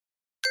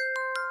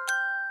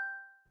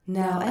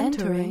Now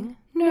entering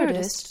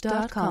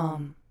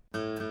Nerdist.com.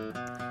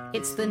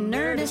 It's the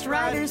Nerdist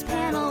Writers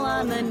Panel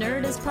on the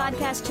Nerdist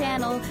Podcast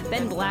Channel.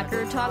 Ben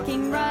Blacker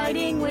talking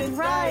writing with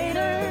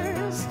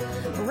writers.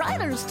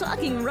 Writers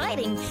talking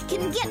writing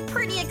can get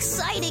pretty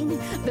exciting.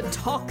 The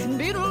talk can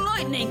be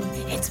lightning.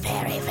 It's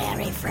very,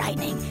 very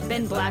frightening.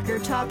 Ben Blacker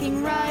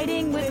talking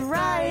writing with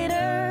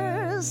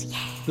writers. Yeah.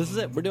 This is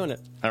it. We're doing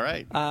it. All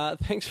right.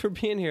 Thanks for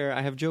being here.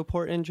 I have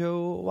Port and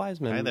Joe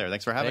Wiseman. Hi there.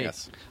 Thanks for having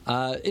us.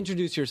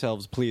 Introduce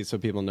yourselves, please, so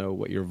people know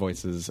what your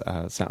voices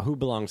sound. Who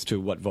belongs to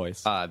what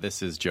voice?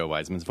 This is Joe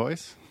Wiseman's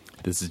voice.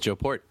 This is Joe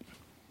Port.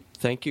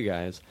 Thank you,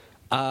 guys.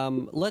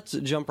 Let's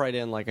jump right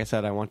in. Like I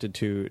said, I wanted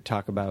to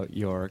talk about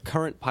your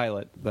current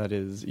pilot. That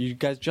is, you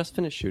guys just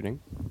finished shooting.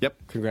 Yep.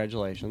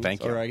 Congratulations.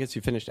 Thank you. Or I guess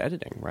you finished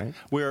editing, right?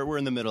 We're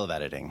in the middle of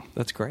editing.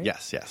 That's great.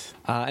 Yes, yes.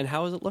 And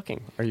how is it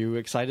looking? Are you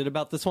excited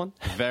about this one?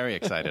 Very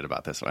excited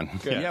about this one.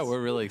 Yes. Yeah,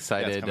 we're really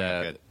excited. Yeah, it's coming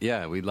out good.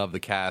 Yeah, we love the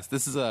cast.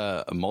 This is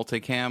a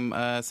multicam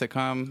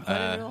sitcom. I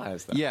didn't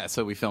realize that. Yeah,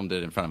 so we filmed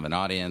it in front of an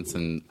audience,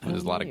 and there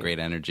was a lot of great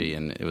energy,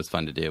 and it was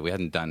fun to do. We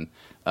hadn't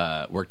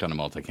worked on a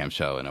multicam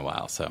show in a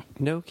while, so.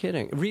 No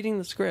kidding. Reading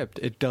the script,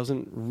 it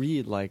doesn't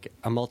read like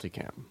a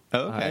multicam.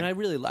 Oh, okay. And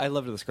I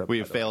loved the script. We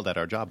have failed at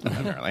our job,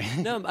 apparently.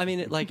 No, I mean,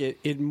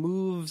 it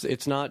moves.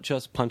 It's not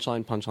just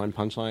punchline.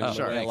 Oh,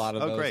 sure. A lot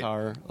of those great.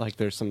 are. Like,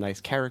 there's some nice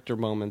character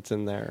moments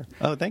in there.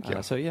 Oh, thank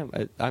you. So, yeah,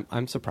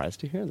 I'm surprised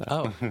to hear that.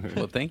 Oh,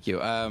 well, thank you.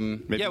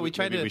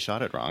 We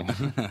shot it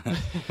wrong.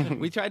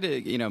 We tried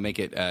to, make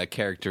it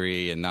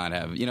charactery and not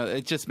have,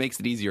 it just makes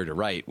it easier to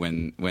write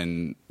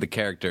when the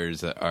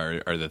characters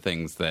are the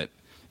things that,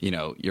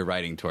 you're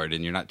writing toward,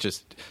 and you're not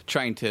just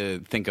trying to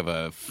think of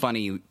a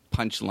funny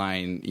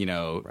punchline,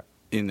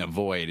 in the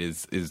void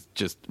is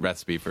just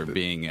recipe for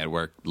being at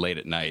work late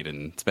at night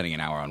and spending an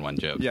hour on one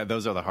joke. Yeah,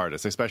 those are the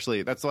hardest.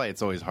 Especially, that's why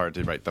it's always hard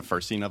to write the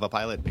first scene of a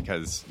pilot,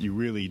 because you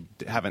really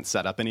haven't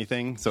set up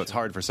anything. So it's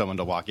hard for someone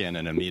to walk in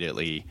and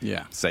immediately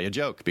say a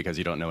joke because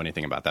you don't know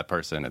anything about that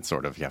person. It's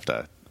sort of, you have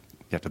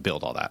to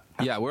build all that.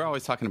 Yeah, we're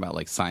always talking about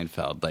like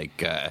Seinfeld.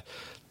 Like,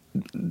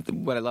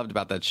 what I loved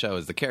about that show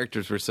is the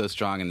characters were so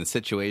strong and the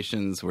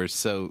situations were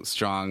so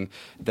strong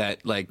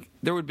that, like,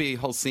 there would be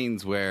whole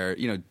scenes where,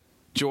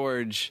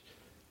 George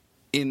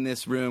in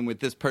this room with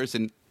this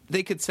person,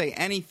 they could say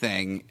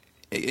anything.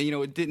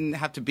 It didn't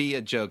have to be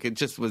a joke. It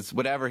just was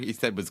whatever he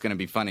said was going to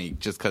be funny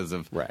just because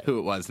of who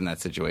it was in that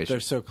situation.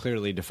 They're so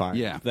clearly defined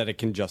that it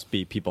can just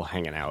be people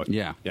hanging out.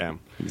 Yeah. Yeah,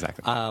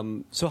 exactly.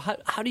 So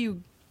how do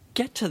you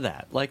get to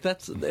that? Like,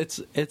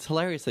 it's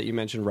hilarious that you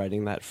mentioned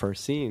writing that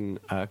first scene,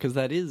 because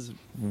that is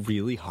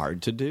really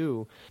hard to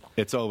do.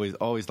 It's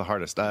always the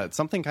hardest.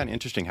 Something kind of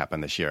interesting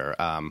happened this year.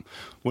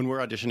 When we're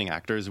auditioning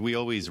actors, we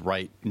always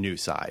write new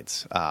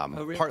sides.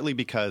 Really? Partly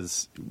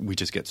because we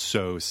just get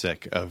so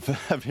sick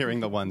of hearing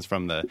the ones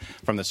from the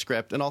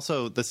script, and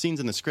also the scenes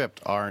in the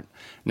script aren't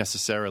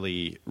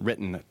necessarily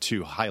written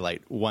to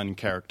highlight one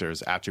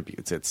character's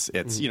attributes. It's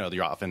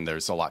you're often,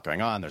 there's a lot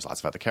going on. There's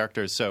lots of other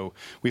characters, so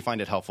we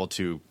find it helpful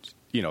to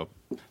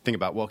think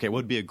about, well, okay, what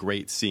would be a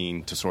great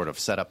scene to sort of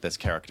set up this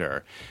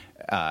character.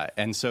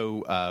 And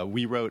so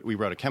we wrote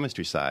a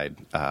chemistry side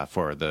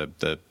for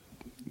the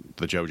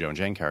Joe and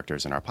Jane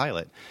characters in our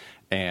pilot,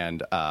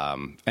 and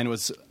it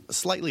was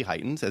slightly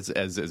heightened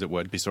as it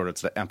would be, sort of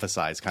to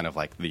emphasize kind of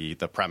like the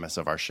premise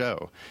of our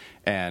show,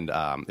 and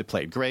it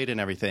played great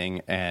and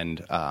everything,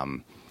 and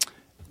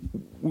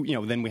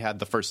then we had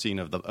the first scene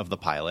of the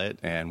pilot,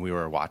 and we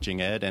were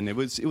watching it, and it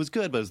was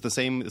good, but it was the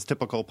same as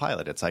typical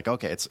pilot. It's like,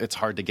 okay, it's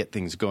hard to get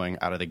things going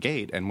out of the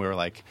gate, and we were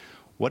like,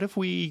 what if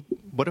we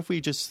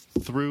just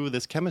threw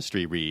this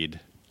chemistry read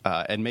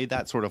and made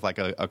that sort of like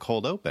a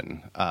cold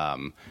open,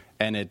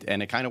 and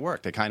it kind of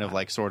worked. It kind of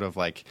like sort of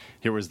like,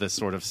 here was this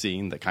sort of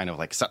scene that kind of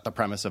like set the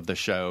premise of the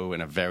show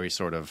in a very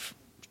sort of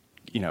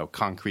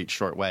concrete,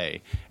 short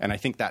way. And I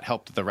think that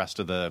helped the rest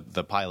of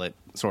the pilot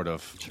sort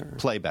of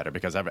play better,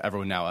 because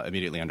everyone now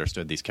immediately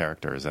understood these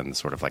characters and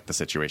sort of like the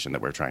situation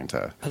that we're trying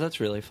to... Oh,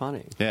 that's really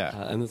funny. Yeah.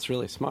 And that's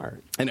really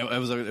smart. And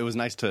it was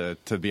nice to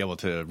be able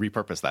to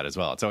repurpose that as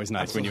well. It's always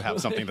nice when you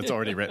have something that's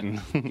already written.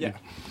 Yeah.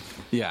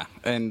 Yeah.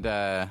 And,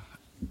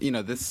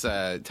 this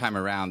time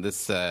around,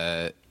 this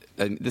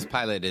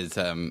pilot is,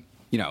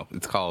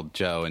 it's called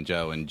Joe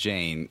and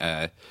Jane,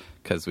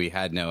 because we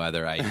had no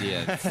other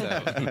idea.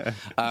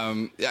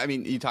 So,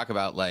 you talk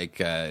about like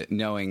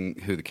knowing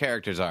who the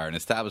characters are and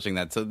establishing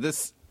that. So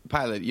this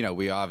pilot,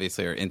 we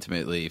obviously are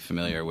intimately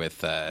familiar with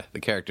the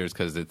characters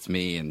because it's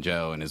me and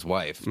Joe and his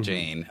wife,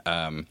 Jane,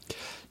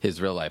 his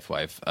real life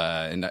wife.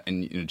 And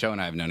Joe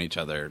and I have known each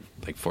other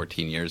like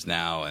 14 years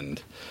now,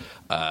 and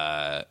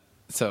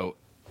so.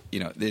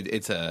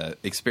 It's a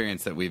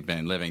experience that we've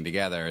been living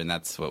together, and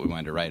that's what we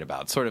wanted to write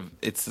about.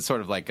 It's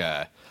sort of like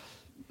a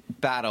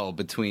battle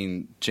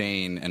between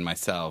Jane and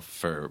myself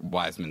for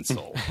Wiseman's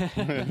soul.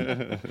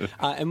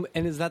 And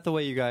is that the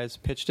way you guys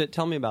pitched it?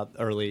 Tell me about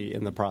early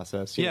in the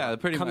process. Yeah,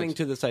 pretty coming much.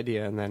 to this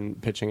idea and then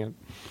pitching it.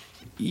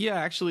 Yeah,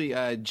 actually,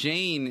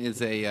 Jane is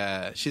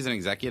she's an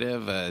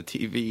executive, a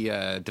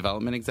TV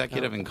development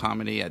executive in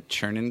comedy at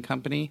Churn &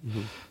 Company.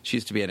 Mm-hmm. She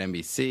used to be at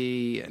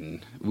NBC,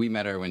 and we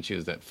met her when she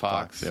was at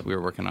Fox. Yep. We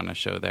were working on a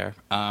show there.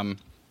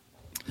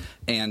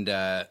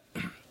 And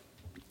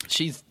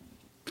she's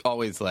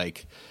always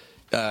like...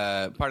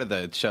 part of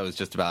the show is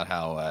just about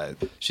how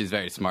she's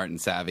very smart and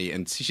savvy,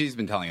 and she's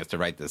been telling us to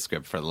write this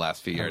script for the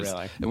last few years. Oh,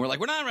 really? And we're like,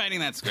 we're not writing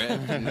that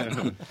script.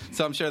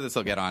 So I'm sure this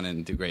will get on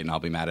and do great, and I'll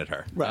be mad at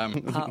her. Right.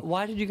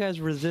 Why did you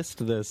guys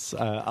resist this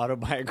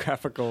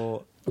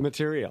autobiographical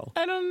material?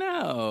 I don't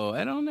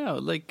know.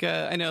 Like,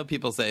 I know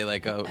people say,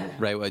 like, oh,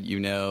 write what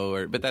you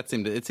know, but it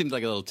seemed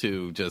like a little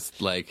too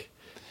just, like...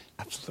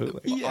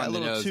 Absolutely. Yeah, a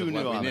little too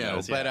new on the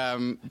nose. Yeah.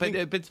 But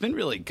it's been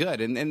really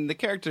good. And the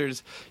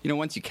characters,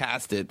 once you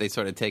cast it, they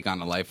sort of take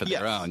on a life of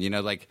their own.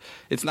 Like,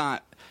 it's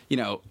not,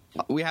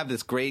 we have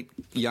this great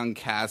young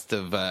cast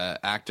of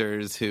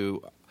actors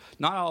who...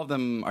 Not all of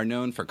them are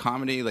known for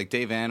comedy. Like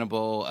Dave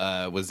Annable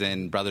was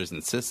in Brothers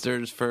and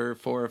Sisters for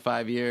 4 or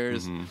 5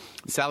 years. Mm-hmm.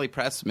 Sally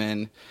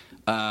Pressman,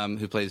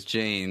 who plays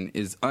Jane,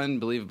 is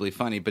unbelievably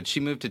funny. But she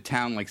moved to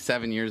town like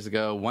 7 years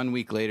ago. 1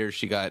 week later,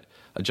 she got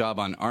a job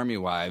on Army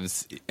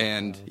Wives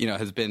and,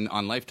 has been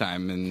on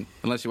Lifetime. And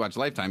unless you watch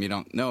Lifetime, you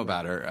don't know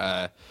about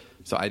her.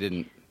 So I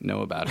didn't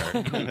know about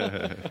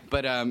her.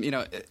 But,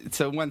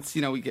 so once,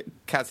 we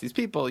cast these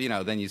people,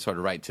 then you sort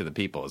of write to the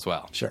people as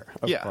well. Sure.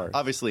 Of course.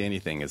 Obviously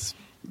anything is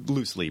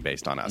loosely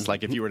based on us.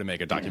 Like if you were to make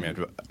a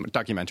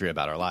documentary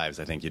about our lives,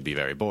 I think you'd be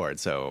very bored.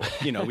 So,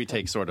 we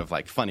take sort of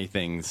like funny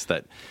things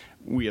that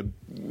we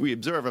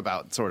observe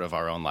about sort of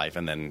our own life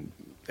and then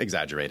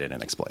exaggerate it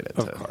and exploit it.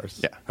 Of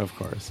course. Yeah. Of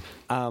course.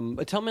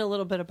 But tell me a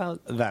little bit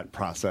about that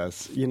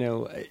process.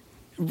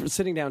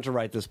 Sitting down to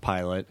write this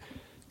pilot,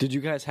 did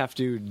you guys have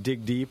to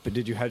dig deep?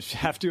 Did you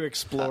have to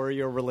explore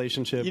your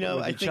relationship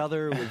with each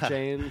other, with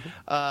Jane?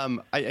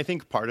 I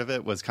think part of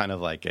it was kind of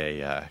like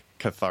a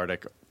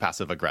cathartic,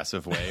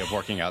 passive-aggressive way of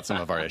working out some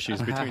of our issues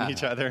between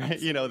each other.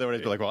 They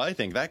would be like, well, I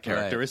think that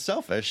character is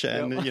selfish.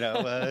 And,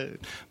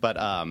 but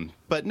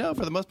no,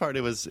 for the most part,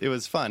 it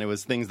was fun. It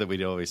was things that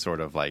we'd always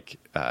sort of like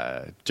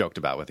joked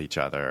about with each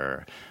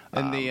other.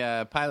 In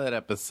the pilot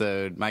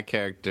episode, my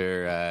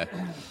character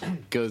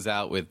goes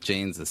out with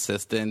Jane's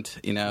assistant,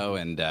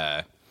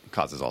 and...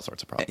 causes all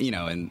sorts of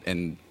problems.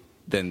 And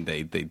then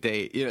they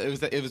date.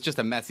 It was just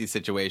a messy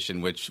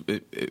situation, which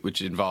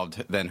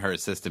involved then her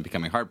assistant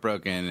becoming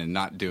heartbroken and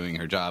not doing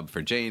her job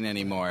for Jane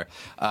anymore.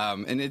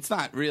 And it's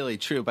not really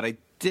true, but I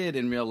did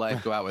in real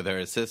life go out with her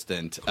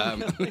assistant.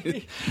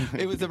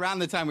 It was around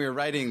the time we were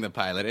writing the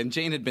pilot, and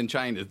Jane had been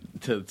trying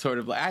to sort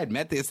of, I had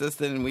met the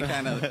assistant, and we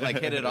kind of like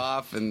hit it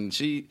off, and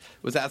she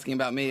was asking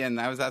about me, and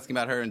I was asking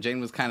about her, and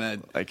Jane was kind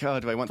of like, oh,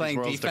 do I want these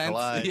worlds defense? To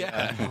collide?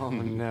 Yeah. Oh,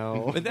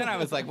 no. But then I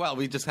was like, well,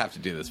 we just have to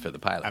do this for the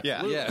pilot.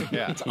 Yeah.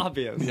 It's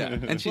obvious. Yeah.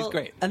 And she's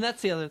great. And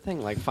that's the other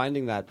thing, like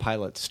finding that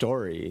pilot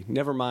story,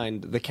 never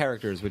mind the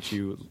characters which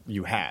you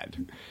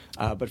had,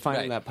 but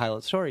finding that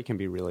pilot story can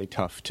be really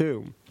tough,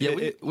 too.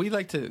 Yeah, we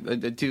like to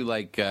do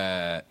like,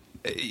 I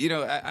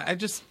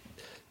just...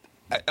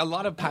 A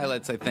lot of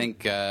pilots, I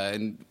think,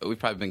 and we've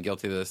probably been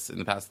guilty of this in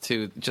the past,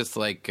 too, just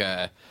like...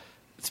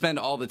 spend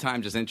all the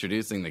time just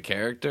introducing the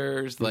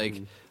characters.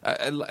 Like,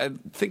 I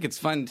think it's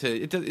fun to...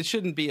 It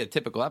shouldn't be a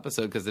typical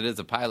episode because it is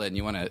a pilot and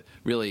you want to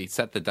really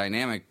set the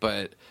dynamic,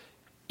 but...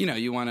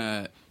 you want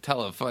to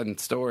tell a fun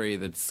story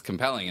that's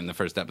compelling in the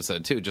first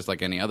episode, too, just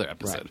like any other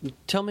episode. Right.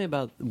 Tell me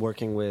about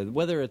working with,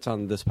 whether it's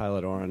on this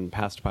pilot or on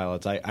past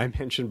pilots. I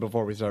mentioned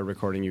before we started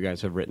recording, you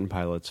guys have written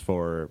pilots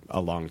for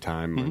a long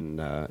time,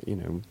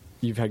 and,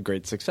 you've had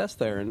great success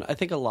there. And I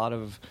think a lot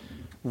of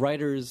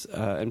writers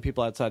and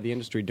people outside the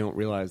industry don't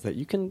realize that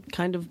you can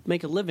kind of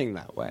make a living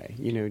that way,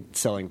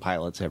 selling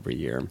pilots every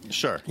year.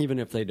 Sure. Even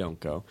if they don't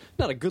go.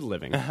 Not a good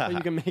living, but you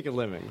can make a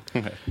living.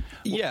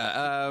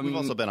 Yeah. We've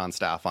also been on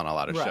staff on a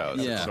lot of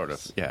shows. Yeah. Sort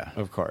of, yeah.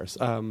 Of course.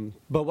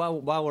 But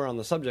while we're on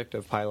the subject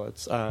of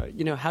pilots,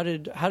 how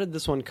did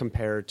this one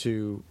compare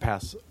to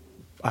past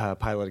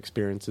pilot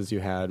experiences you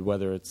had,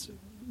 whether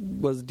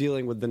was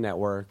dealing with the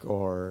network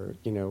or,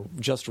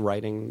 just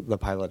writing the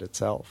pilot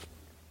itself?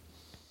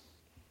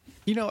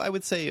 I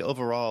would say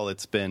overall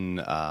it's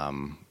been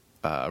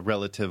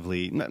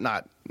relatively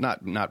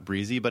not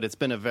breezy, but it's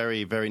been a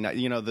very, very nice.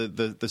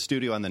 The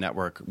studio and the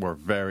network were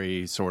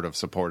very sort of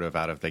supportive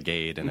out of the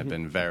gate and have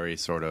been very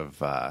sort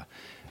of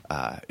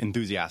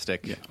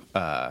enthusiastic.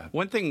 Yeah.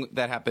 One thing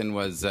that happened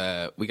was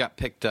we got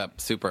picked up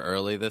super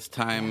early this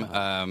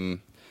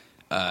time.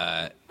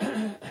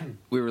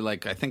 We were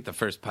like, I think the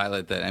first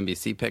pilot that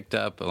NBC picked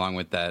up, along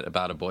with that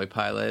About a Boy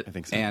pilot. I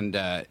think so. And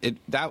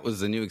that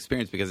was a new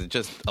experience because it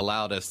just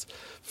allowed us,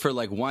 for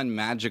like one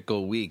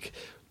magical week,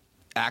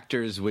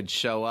 actors would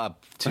show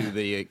up to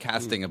the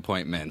casting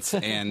appointments,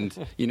 and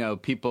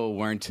people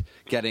weren't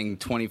getting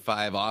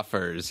 25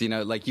 offers.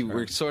 Like you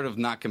were sort of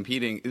not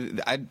competing.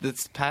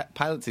 This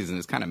pilot season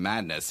is kind of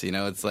madness.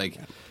 It's like.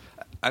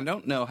 I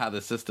don't know how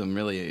the system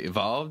really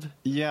evolved.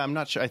 Yeah, I'm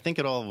not sure. I think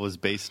it all was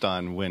based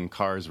on when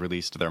cars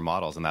released their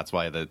models, and that's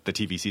why the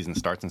TV season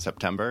starts in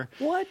September.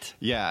 What?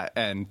 Yeah,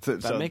 and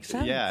that makes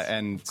sense. Yeah,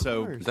 and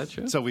so course. Is that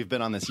true? So we've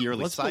been on this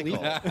yearly Let's cycle,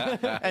 believe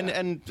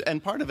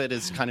and part of it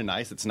is kind of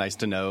nice. It's nice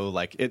to know,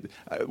 like,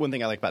 one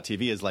thing I like about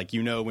TV is, like,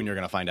 you know when you're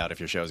going to find out if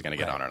your show is going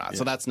to get on or not.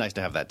 So that's nice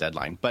to have that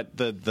deadline. But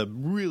the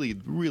really,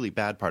 really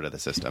bad part of the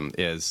system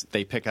is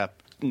they pick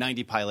up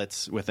 90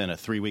 pilots within a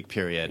 3-week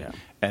period,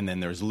 and then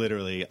there's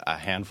literally a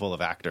handful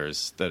of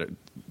actors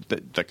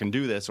that can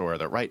do this or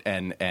that write,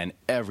 and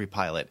every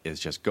pilot is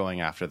just going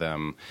after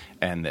them,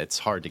 and it's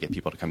hard to get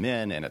people to come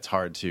in, and it's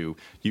hard to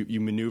you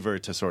maneuver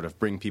to sort of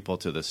bring people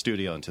to the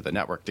studio and to the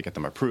network to get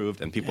them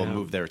approved, and people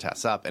move their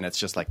tests up, and it's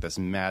just like this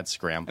mad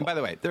scramble. And by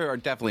the way, there are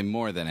definitally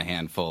more than a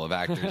handful of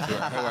actors who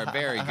are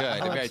very good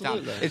and very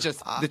talented. It's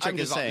just the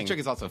trick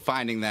is also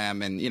finding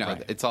them, and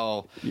it's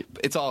all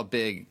a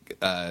big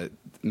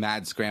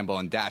mad scramble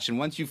and dash. And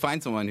once you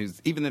find someone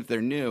who's, even if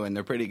they're new and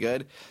they're pretty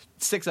good,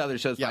 6 other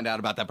shows find out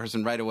about that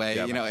person right away.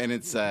 And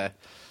it's so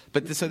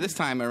this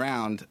time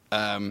around,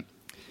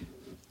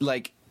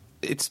 like,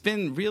 it's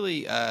been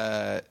really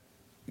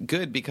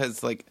good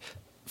because, like,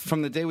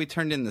 from the day we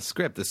turned in the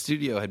script, the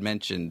studio had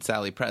mentioned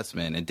Sally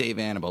Pressman and Dave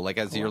Annable, like,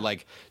 as your,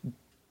 like,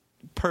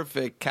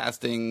 perfect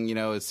casting,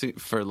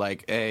 for,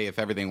 like, if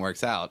everything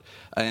works out.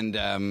 And,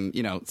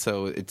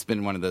 so it's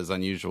been one of those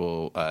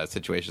unusual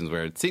situations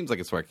where it seems like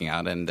it's working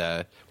out, and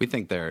we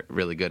think they're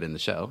really good in the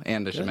show.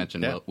 And I should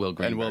mention Will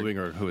Greenberg. And Will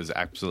Greenberg, who is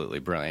absolutely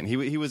brilliant.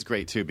 He was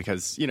great, too,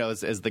 because,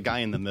 as the guy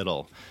in the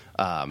middle,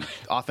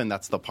 often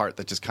that's the part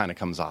that just kind of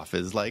comes off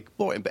as, like,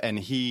 boy, and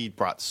he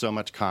brought so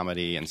much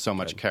comedy and so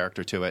much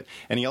character to it.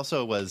 And he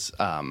also was,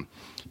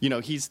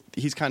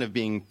 he's kind of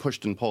being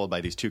pushed and pulled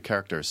by these two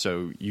characters,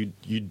 so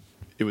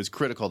it was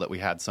critical that we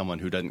had someone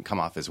who doesn't come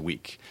off as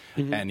weak,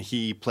 and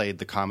he played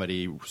the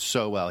comedy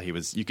so well.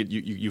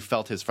 You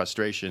felt his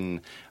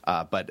frustration,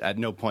 but at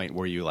no point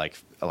were you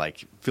like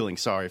feeling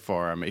sorry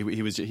for him.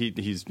 He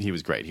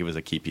was great. He was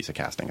a key piece of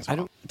casting as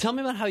well. Tell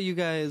me about how you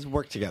guys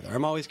work together.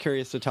 I'm always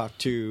curious to talk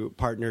to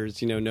partners.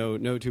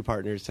 No two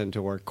partners tend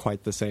to work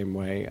quite the same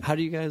way. How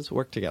do you guys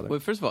work together? Well,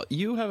 first of all,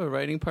 you have a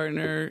writing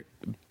partner,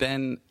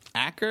 Ben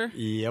Acker.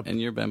 Yep.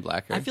 And you're Ben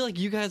Blacker. I feel like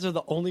you guys are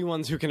the only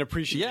ones who can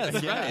appreciate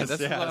it. Right.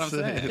 That's what I'm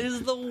saying. It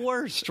is the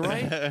worst,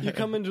 right? You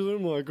come into the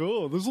room like,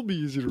 oh, this will be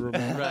easy to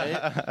remember.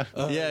 Right?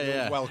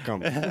 Yeah.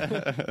 Welcome.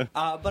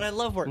 But I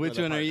love working Which with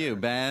a one are you,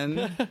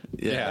 Ben?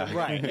 Yeah,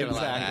 right. Give a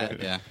lot of Exactly.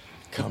 that, yeah.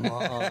 Come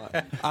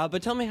on.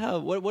 But tell me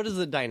what is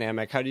the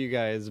dynamic? How do you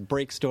guys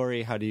break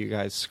story? How do you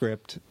guys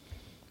script?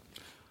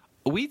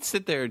 We'd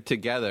sit there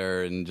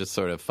together and just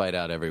sort of fight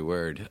out every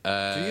word.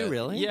 Do you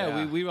really?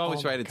 Yeah, we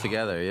always write it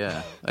together,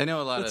 yeah. I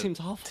know a lot That seems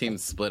of awful.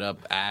 teams split up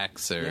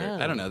acts or, Yeah.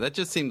 I don't know, that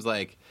just seems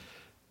like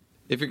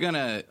if you're going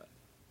to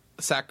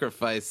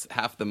sacrifice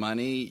half the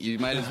money, you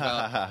might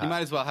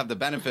as well have the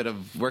benefit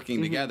of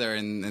working together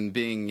and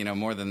being,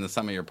 more than the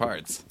sum of your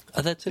parts.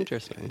 Oh, that's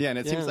interesting. Yeah, and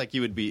it seems like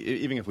you would be,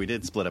 even if we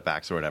did split up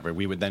acts or whatever,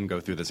 we would then go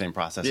through the same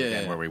process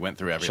again where we went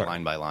through every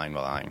line by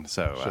line.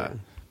 So,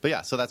 but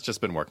yeah, so that's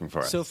just been working for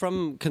us. So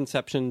from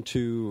conception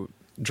to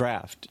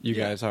draft, you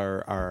guys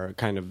are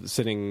kind of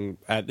sitting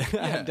at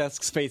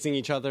desks facing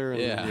each other.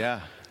 And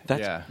Yeah.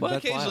 Well,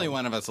 That's occasionally wild.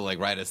 one of us will, like,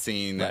 write a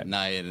scene at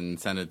night and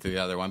send it to the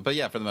other one. But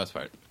yeah, for the most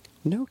part.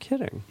 No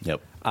kidding.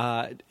 Yep.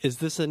 Is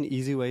this an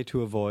easy way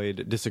to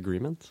avoid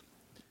disagreements?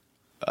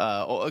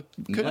 It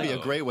could be a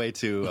great way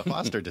to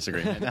foster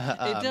disagreement. It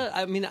does.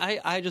 I mean,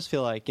 I just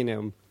feel like,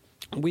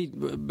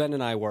 Ben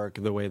and I work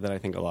the way that I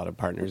think a lot of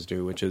partners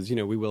do, which is,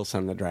 we will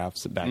send the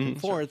drafts back and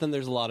forth, and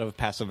there's a lot of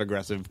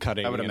passive-aggressive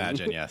cutting. I would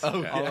imagine, yes.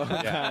 Throughout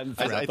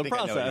the I think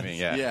process. I know what you mean,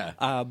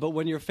 yeah. But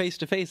when you're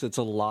face-to-face, it's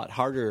a lot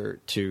harder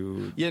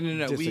to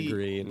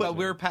disagree. Well,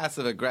 we're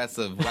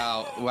passive-aggressive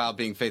while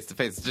being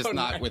face-to-face, just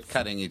not with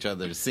cutting each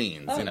other's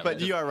scenes.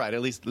 But you are right.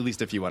 At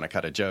least if you want to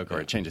cut a joke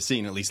or change a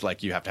scene, at least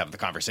you have to have the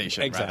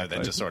conversation rather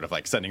than just sort of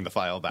sending the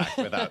file back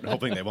without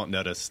hoping they won't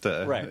notice.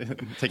 Taking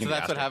so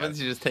that's what happens.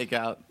 You just take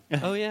out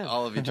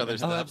all of each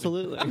other's stuff. Oh,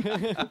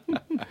 absolutely.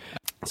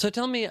 So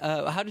tell me,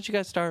 how did you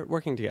guys start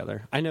working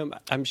together?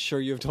 I'm sure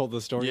you've told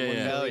the story Yeah.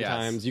 one million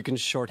times. You can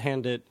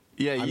shorthand it.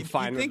 Yeah, I'm you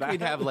fine with think that.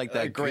 we'd have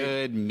that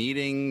good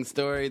meeting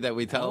story that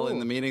we tell in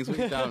the meetings?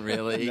 We don't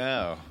really.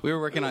 No. We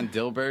were working on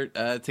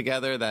Dilbert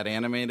together, that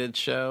animated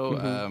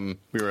show.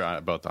 We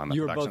were both on the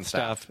You were production both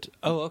staff. staffed.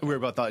 Oh, okay. We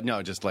were both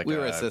just like We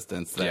were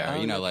assistants there,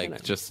 Oh, no kidding.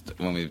 just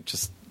when we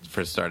just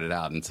first started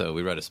out, and so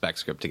we wrote a spec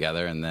script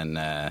together, and then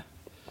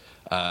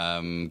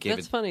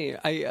That's funny.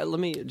 Let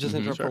me just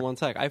interrupt for 1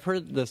 sec. I've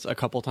heard this a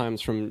couple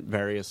times from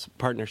various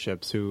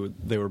partnerships who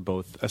they were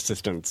both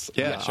assistants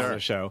on the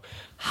show.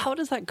 How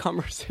does that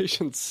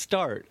conversation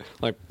start?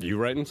 Like, you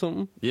writing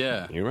something?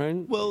 Yeah. You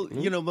writing? Well,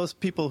 most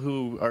people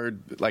who are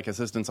like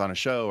assistants on a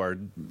show are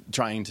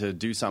trying to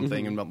do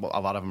something, and a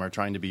lot of them are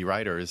trying to be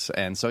writers.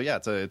 And so,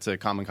 it's a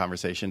common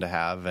conversation to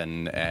have,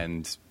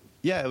 and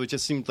yeah, it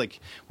just seemed like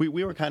we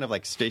were kind of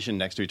stationed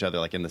next to each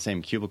other, in the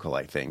same cubicle,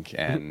 I think,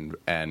 and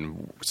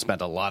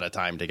spent a lot of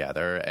time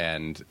together,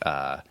 and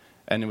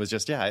And it was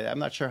just, I'm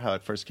not sure how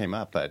it first came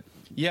up, but...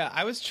 Yeah,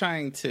 I was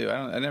trying to...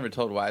 I never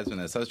told Wiseman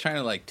this. I was trying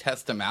to, like,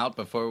 test him out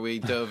before we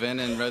dove in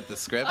and wrote the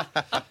script.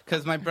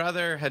 Because my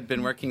brother had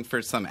been working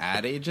for some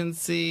ad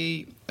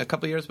agency a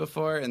couple years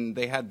before, and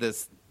they had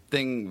this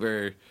thing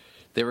where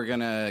they were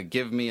going to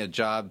give me a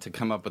job to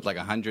come up with, like,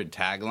 100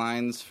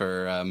 taglines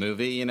for a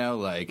movie, you know?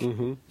 Like,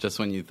 just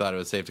when you thought it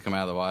was safe to come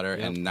out of the water,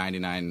 and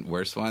 99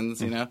 worse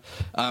ones, you know?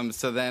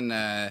 So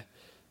then...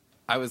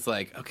 I was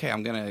like, okay,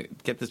 I'm going to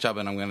get this job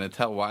and I'm going to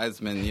tell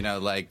Wiseman, you know,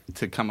 like,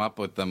 to come up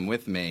with them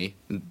with me.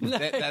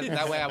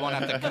 That way I won't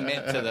have to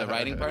commit to the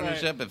writing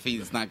partnership if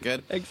he's not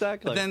good.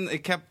 Exactly. But then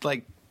it kept,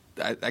 like,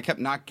 I kept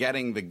not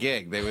getting the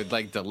gig. They would,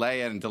 like,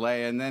 delay it,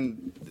 and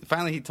then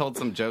finally he told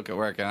some joke at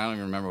work, and I don't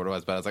even remember what it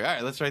was, but I was like, all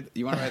right, let's write,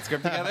 you want to write a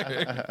script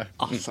together?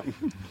 Awesome.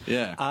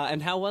 Yeah.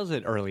 And how was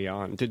it early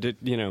on?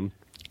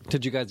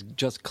 Did you guys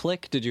just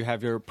click? Did you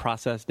have your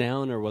process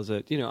down, or was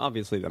it,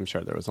 obviously I'm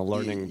sure there was a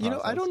learning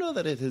process. I don't know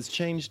that it has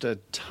changed a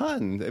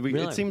ton. Really?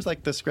 It seems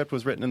like the script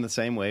was written in the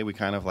same way. We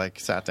kind of like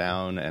sat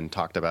down and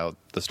talked about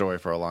the story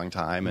for a long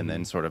time and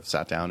then sort of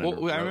sat down and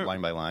wrote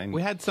line by line.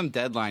 We had some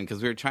deadline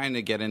because we were trying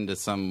to get into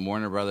some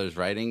Warner Brothers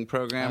writing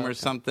program or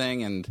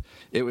something, and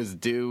it was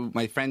due.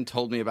 My friend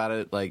told me about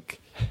it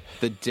like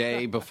the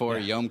day before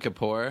Yom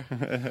Kippur.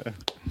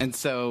 And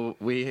so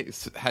we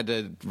had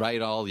to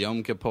write all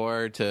Yom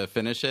Kippur to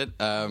finish it.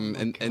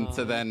 And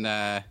so then,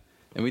 and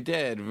we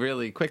did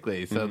really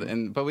quickly. So,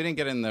 but we didn't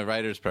get in the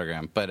writers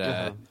program.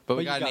 But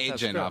we got an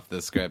agent off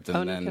the script.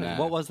 And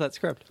what was that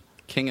script?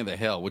 King of the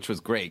Hill, which was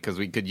great because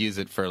we could use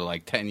it for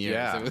like 10 years.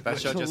 Yeah, that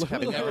show just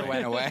kept never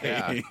went away.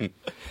 Yeah.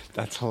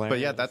 That's hilarious. But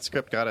yeah, that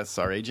script got us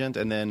our agent,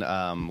 and then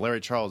Larry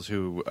Charles,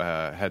 who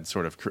had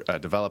sort of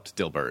developed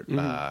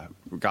Dilbert,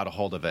 got a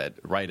hold of it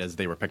right as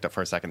they were picked up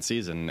for a second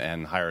season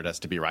and hired us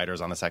to be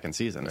writers on the second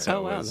season.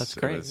 So that's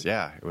great.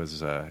 It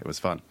was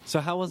fun.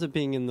 So how was it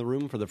being in the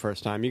room for the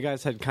first time? You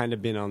guys had kind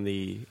of been on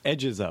the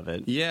edges of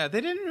it. Yeah,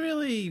 they didn't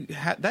really...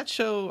 that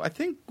show, I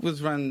think,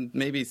 was run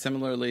maybe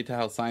similarly to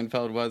how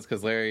Seinfeld was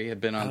because Larry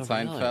had been on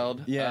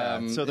Seinfeld. Really?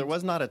 Yeah, so there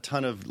was not a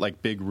ton of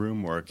like big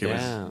room work. It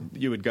was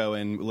you would go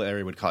in,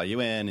 Larry would call you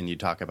in, and you'd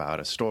talk about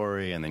a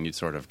story, and then you'd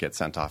sort of get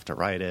sent off to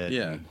write it.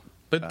 Yeah.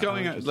 But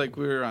going on, like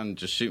we were on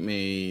Just Shoot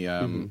Me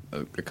a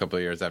couple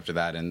of years after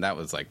that, and that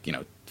was like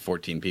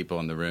 14 people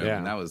in the room,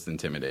 and that was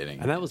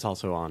intimidating. And that was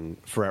also on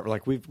forever.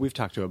 Like we've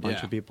talked to a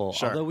bunch of people,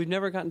 although we've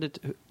never gotten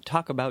to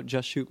talk about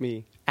Just Shoot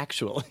Me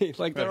actually.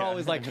 Like they're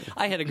always like,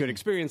 I had a good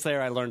experience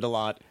there, I learned a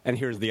lot, and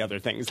here's the other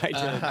things I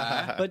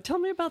did. But tell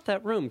me about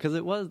that room, because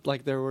it was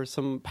like there were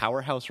some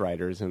powerhouse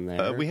writers in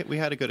there. We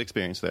had a good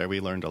experience there.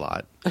 We learned a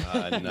lot.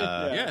 And,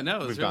 it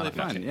was really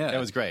fun. Yeah, it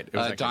was great. It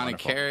was Donna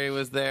wonderful. Carey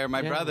was there.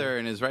 My brother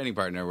and his writing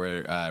partner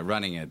were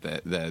running it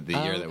the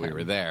year that we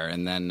were there,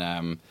 and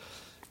then.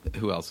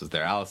 Who else was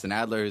there? Allison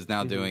Adler, who's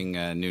now doing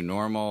New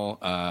Normal.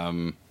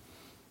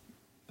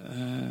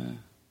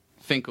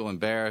 Finkel and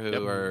Bear,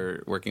 who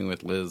are working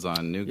with Liz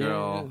on New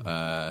Girl.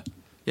 But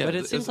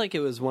it seems like it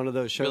was one of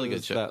those shows really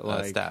good show, that,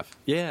 like, staff.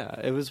 Yeah,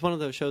 it was one of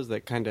those shows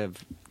that kind of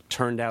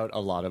turned out a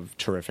lot of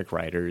terrific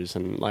writers,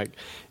 and like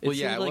it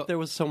seemed like there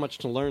was so much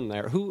to learn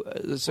there.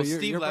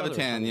 Steve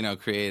Levitan,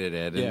 created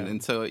it,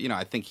 and so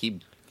I think he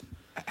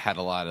had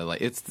a lot of like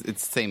it's the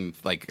same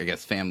like I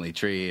guess family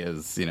tree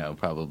as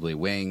probably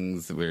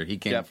Wings where he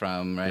came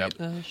from, right?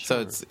 Sure. So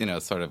it's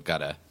sort of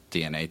got a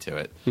DNA to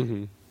it.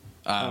 And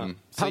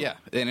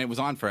it was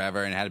on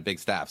forever and it had a big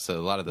staff, so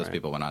a lot of those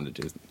people went on to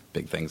do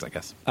big things, I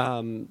guess.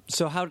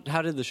 So how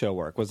did the show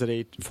work? Was it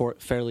a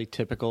fairly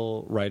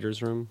typical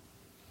writer's room?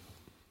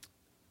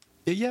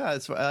 Yeah,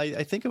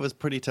 I think it was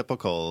pretty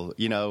typical.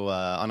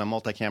 On a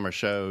multi-camera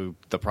show,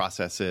 the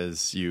process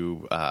is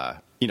you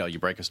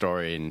break a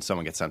story and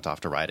someone gets sent off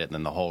to write it, and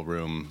then the whole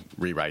room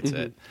rewrites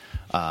it.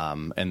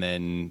 And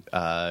then,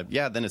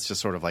 then it's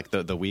just sort of like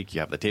the week. You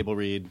have the table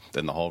read,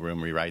 then the whole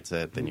room rewrites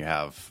it. Then you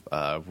have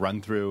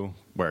run through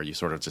where you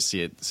sort of just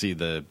see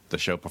the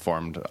show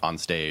performed on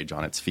stage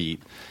on its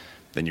feet.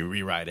 Then you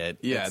rewrite it.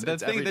 Yeah,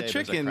 the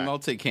trick in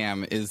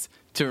multicam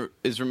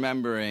is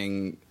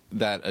remembering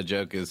that a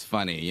joke is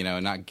funny,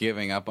 not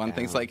giving up on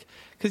things like,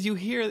 because you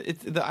hear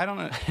I don't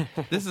know.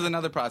 This is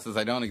another process.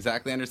 I don't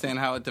exactly understand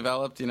how it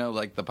developed.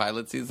 Like the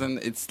pilot season,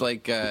 it's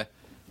like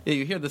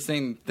you hear the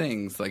same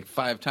things like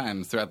 5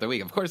 times throughout the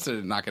week. Of course,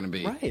 they're not going to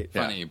be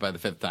funny by the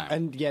 5th time,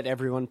 and yet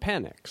everyone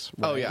panics.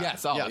 Right? Oh yeah,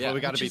 yes, well, we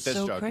got to beat this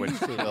joke.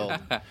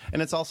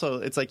 And it's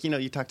also like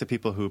you talk to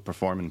people who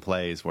perform in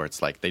plays where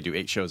it's like they do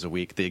 8 shows a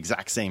week, the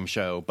exact same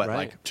show, but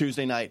like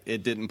Tuesday night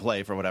it didn't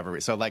play for whatever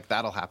reason. So like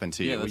that'll happen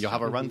to you. You'll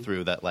have a run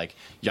through that like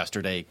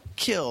yesterday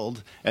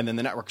killed, and then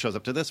the network shows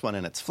up to this one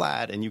and it's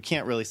flat, and you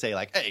can't really say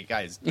like, hey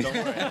guys, don't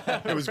worry,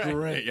 it was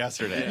great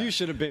yesterday. You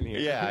should have been here.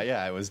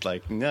 Yeah. It was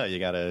like, no, you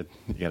gotta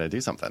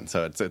do something.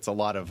 So it's a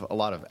lot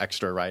of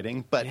extra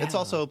writing, but it's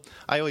also,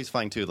 I always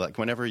find too, like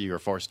whenever you're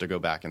forced to go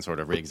back and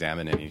sort of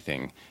re-examine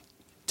anything,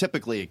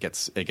 typically it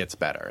gets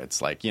better.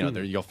 It's like, you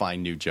know, you'll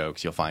find new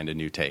jokes, you'll find a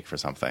new take for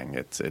something.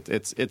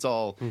 It's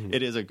all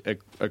it is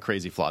a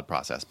crazy flawed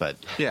process, but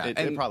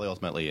it probably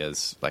ultimately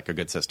is like a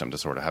good system to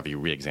sort of have you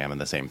re-examine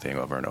the same thing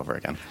over and over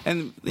again.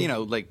 And you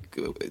know, like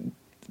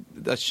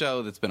a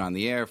show that's been on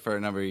the air for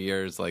a number of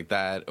years like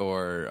that,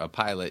 or a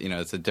pilot, you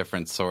know, it's a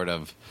different sort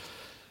of.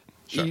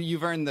 Sure.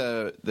 You've earned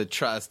the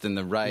trust and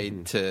the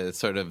right to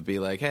sort of be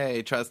like,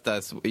 hey, trust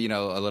us, you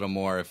know, a little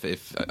more.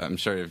 If I'm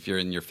sure if you're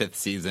in your 5th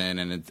season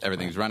and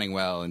everything's running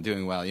well and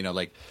doing well, you know,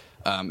 like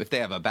if they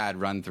have a bad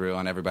run through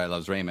on Everybody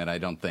Loves Raymond, I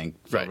don't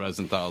think Phil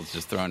Rosenthal's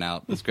just throwing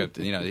out the script.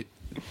 You know,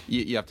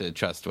 you have to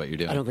trust what you're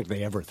doing. I don't think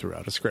they ever threw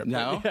out a script.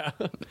 No,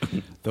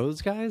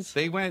 those guys.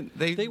 They worked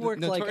like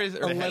 11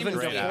 to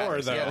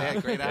 4, though. Yeah, they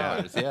had great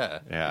hours. Yeah,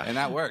 and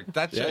that worked.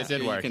 That shows you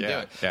can do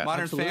it. Yeah.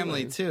 Modern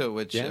Family too,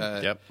 which.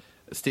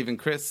 Steve and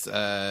Chris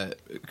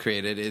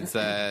created is,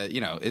 you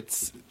know,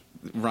 it's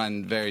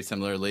run very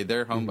similarly.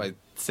 They're home by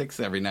 6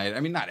 every night. I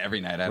mean, not every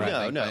night.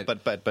 I don't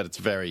think, but it's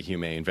very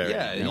humane. Very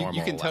normal.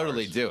 You can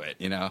totally do it.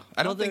 You know,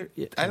 I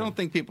don't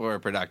think people are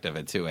productive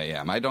at 2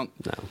 a.m. I don't.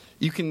 No.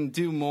 You can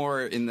do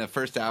more in the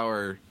first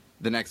hour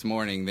the next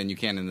morning than you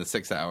can in the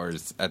 6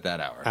 hours at that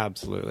hour.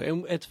 Absolutely.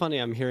 And it's funny,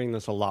 I'm hearing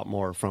this a lot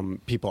more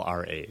from people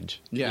our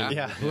age.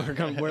 Yeah.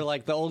 We're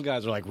like, the old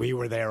guys are like, we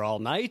were there all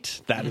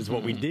night. That is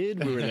what we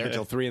did. We were there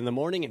till 3 a.m.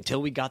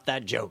 until we got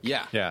that joke.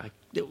 Yeah. Like,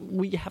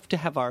 we have to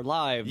have our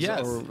lives.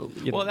 Yes. Or,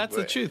 well, that's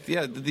the truth.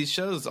 Yeah. These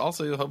shows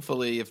also,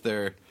 hopefully, if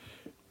they're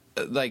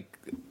like,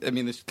 I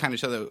mean, this kind of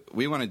show that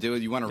we want to do,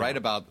 you want to write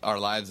about our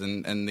lives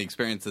and the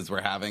experiences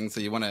we're having.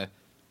 So you want to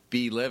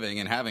be living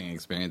and having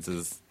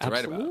experiences to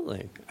write about.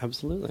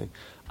 Absolutely.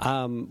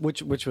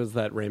 Which was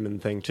that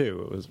Raymond thing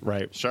too. It was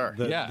right. Sure.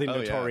 The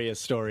notorious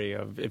story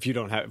of if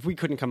we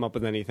couldn't come up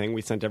with anything,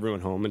 we sent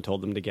everyone home and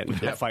told them to get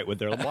into a fight with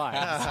their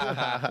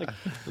wives.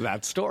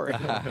 That story.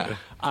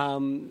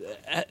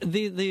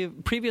 The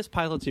previous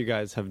pilots you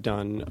guys have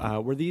done,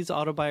 were these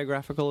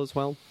autobiographical as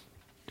well?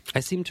 I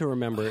seem to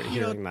remember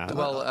hearing that.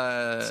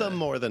 Well, some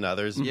more than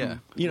others. Yeah.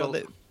 You know.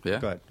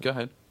 Go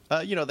ahead.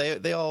 You know,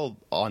 they all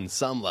on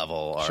some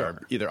level are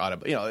either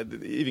you know,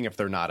 even if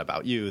they're not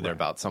about you, they're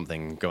about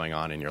something going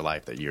on in your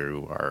life that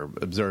you are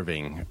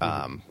observing.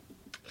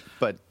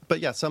 But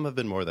yeah, some have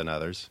been more than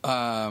others.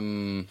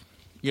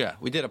 Yeah,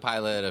 we did a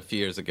pilot a few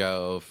years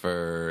ago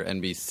for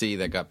NBC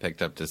that got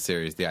picked up to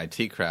series The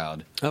IT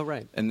Crowd. Oh,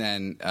 right. And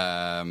then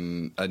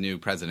a new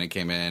president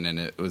came in, and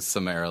it was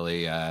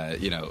summarily,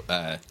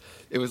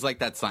 it was like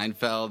that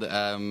Seinfeld.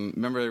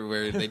 Remember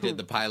where they did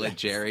the pilot,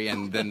 Jerry,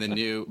 and then the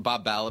new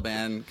Bob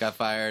Balaban got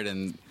fired,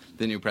 and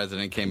the new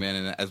president came in,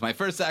 and as my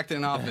first act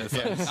in office,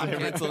 I'm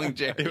canceling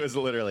Jerry. It was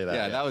literally that.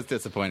 Yeah, that was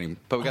disappointing.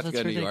 But we got to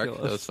go to New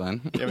York. That was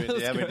fun. Yeah, we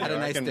had a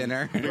nice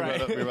dinner. We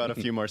wrote a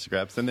few more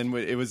scripts, and then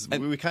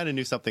we kind of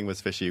knew something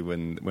was fishy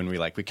when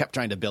we kept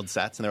trying to build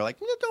sets, and they were like,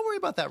 don't worry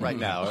about that right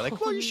now. We're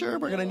like, well, you sure?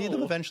 We're going to need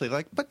them eventually. They're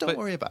like, but don't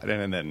worry about it.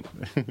 And then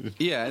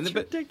it's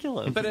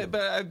ridiculous.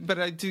 But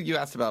I do. You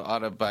asked about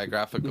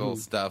autobiographical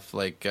stuff.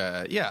 Like,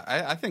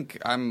 I think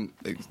I'm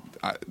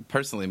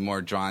personally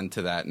more drawn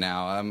to that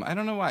now. I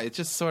don't know why. It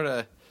just sort of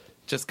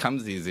just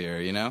comes easier,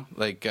 you know?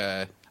 Like,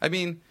 I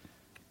mean,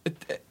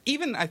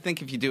 even I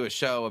think if you do a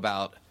show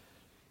about,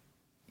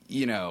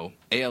 you know,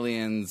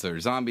 aliens or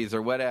zombies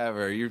or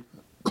whatever, you're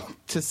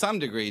to some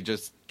degree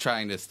just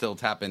trying to still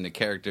tap into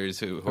characters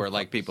who are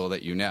like people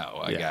that you know,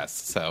 I guess.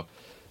 So,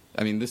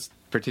 I mean, this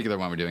particular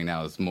one we're doing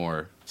now is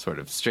more sort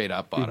of straight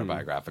up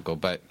autobiographical,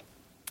 but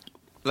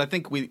I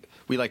think we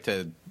like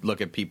to look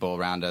at people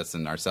around us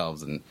and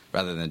ourselves, and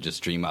rather than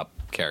just dream up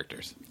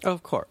characters.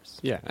 Of course,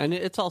 yeah, and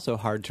it's also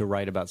hard to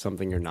write about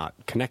something you're not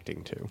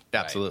connecting to.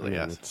 Absolutely,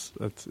 right? Yes.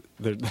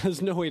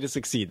 There's no way to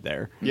succeed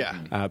there.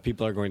 Yeah,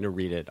 people are going to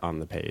read it on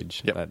the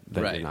page that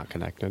you're not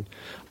connected.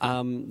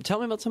 Tell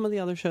me about some of the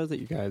other shows that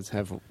you guys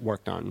have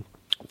worked on.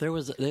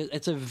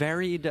 It's a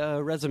varied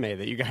resume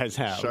that you guys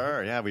have.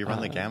 Sure, yeah, we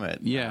run the gamut.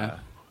 Yeah.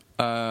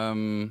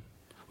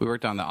 We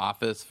worked on The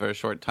Office for a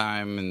short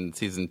time in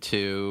season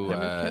 2.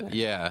 How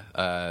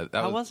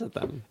was it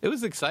then? It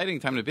was an exciting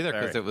time to be there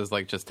because it was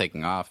like just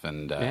taking off,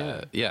 and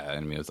I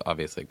mean, it was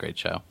obviously a great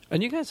show.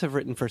 And you guys have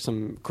written for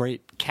some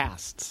great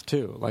casts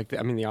too. Like,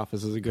 The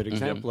Office is a good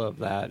example of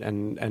that.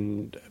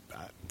 And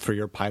for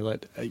your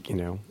pilot, you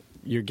know,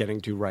 you're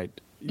getting to write.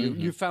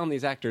 You found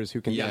these actors who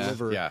can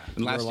deliver their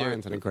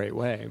lines in a great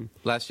way.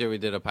 Last year we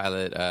did a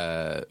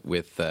pilot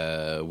with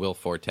Will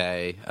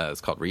Forte.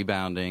 It's called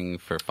Rebounding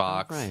for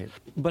Fox. Right.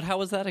 But how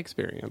was that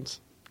experience?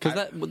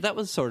 Because that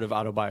was sort of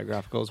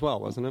autobiographical as well,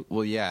 wasn't it?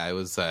 Well, yeah, it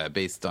was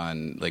based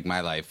on like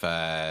my life.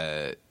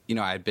 You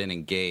know, I had been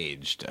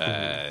engaged.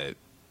 And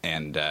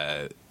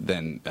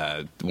then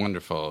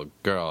wonderful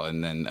girl,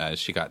 and then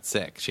she got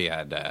sick. She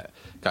had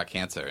got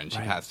cancer, and she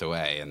passed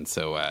away. And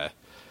so, of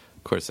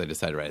course, I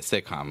decided to write a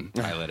sitcom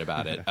pilot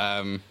about it.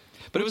 But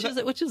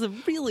which is a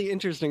really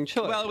interesting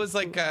choice. Well, it was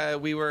like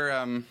we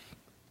were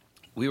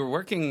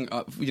working.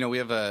 You know, we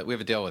have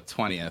a deal with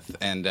 20th,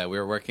 and we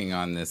were working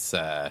on this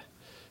one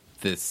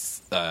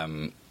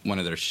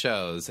of their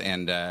shows,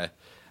 and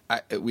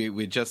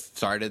we just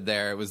started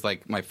there. It was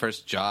like my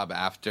first job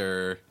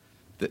after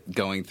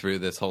going through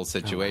this whole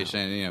situation.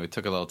 Oh, wow. You know, we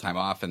took a little time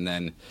off, and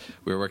then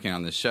we were working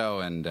on the show,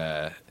 and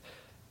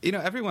you know,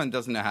 everyone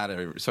doesn't know how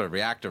to sort of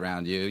react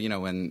around you. You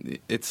know, when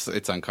it's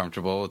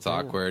uncomfortable, it's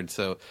awkward.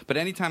 So, but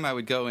anytime I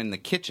would go in the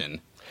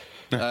kitchen,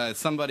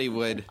 somebody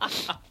would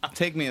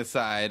take me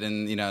aside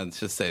and, you know,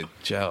 just say,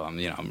 Joe,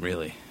 I'm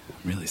really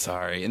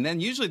sorry. And then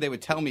usually they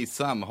would tell me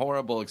some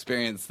horrible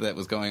experience that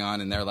was going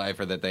on in their life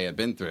or that they had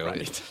been through.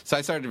 Right. So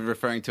I started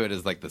referring to it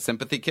as like the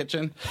sympathy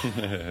kitchen.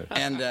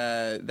 And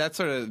that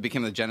sort of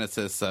became the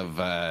genesis of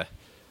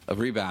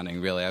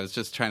rebounding, really. I was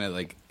just trying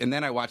to and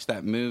then I watched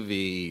that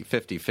movie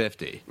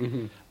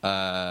 50-50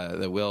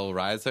 that Will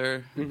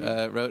Reiser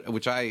wrote,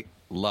 which I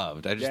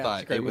loved. I just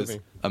thought it was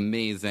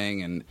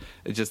amazing, and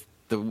it just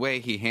the way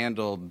he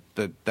handled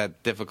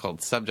that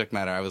difficult subject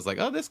matter. I was like,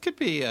 oh, this could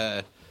be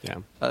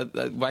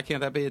why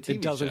can't that be a TV show?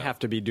 It doesn't have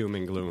to be doom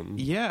and gloom.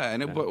 Yeah,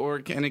 and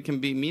it can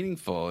be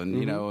meaningful, and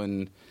you know,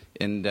 and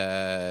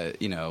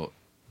you know,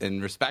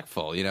 and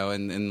respectful, you know,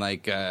 and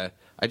I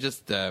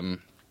just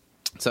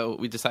so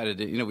we decided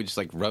to, you know, we just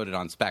wrote it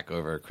on spec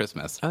over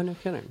Christmas. Oh, no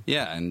kidding.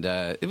 Yeah, and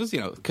it was, you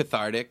know,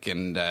 cathartic,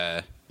 and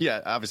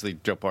yeah, obviously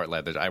Joe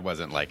Portland. I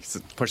wasn't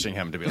pushing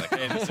him to be like,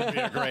 "Hey, this would be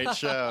a great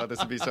show. This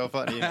would be so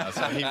funny." You know,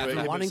 so he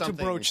wanting to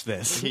broach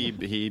this.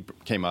 He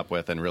came up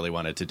with and really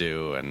wanted to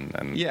do,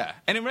 and yeah.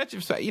 And in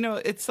retrospect, you know,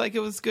 it's it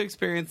was a good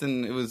experience,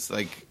 and it was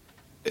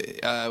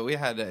we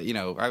had you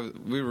know,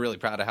 we were really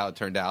proud of how it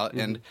turned out,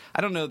 and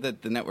I don't know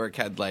that the network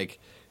had were I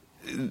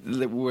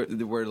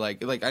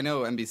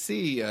know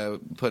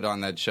NBC put on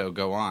that show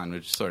Go On,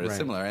 which is sort of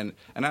similar, and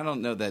I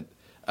don't know that.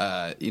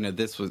 You know,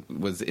 this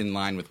was in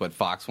line with what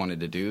Fox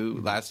wanted to do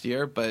last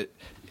year, but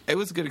it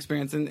was a good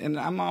experience, and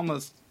I'm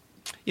almost,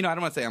 you know, I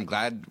don't want to say I'm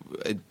glad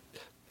it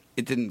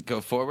didn't go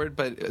forward,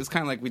 but it was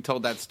kind of like we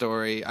told that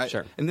story.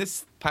 Sure. And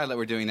this pilot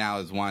we're doing now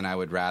is one I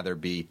would rather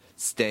be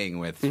staying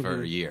with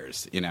for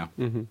years, you know?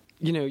 Mm-hmm.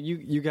 You know,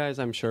 you guys,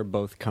 I'm sure,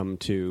 both come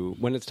to,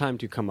 when it's time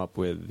to come up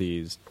with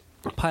these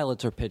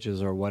pilots or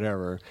pitches or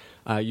whatever,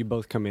 you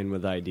both come in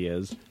with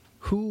ideas.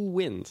 Who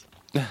wins?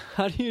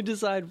 How do you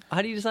decide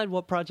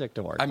what project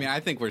to work on? I mean, I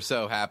think we're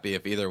so happy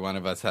if either one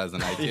of us has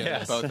an idea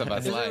that both of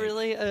us Is like. there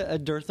really a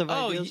dearth of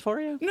ideas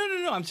for you?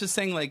 No. I'm just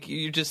saying,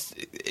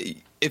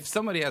 if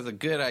somebody has a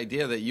good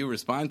idea that you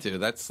respond to,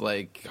 that's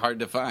hard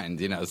to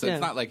find, you know. So it's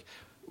not like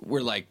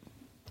we're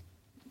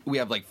we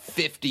have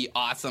 50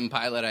 awesome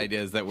pilot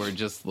ideas that we're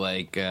just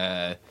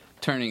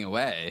turning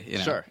away, you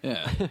know. Sure.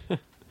 Yeah.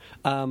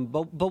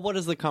 But what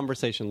does the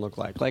conversation look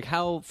like? Like,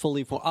 how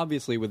fully formed?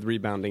 Obviously, with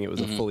Rebounding, it was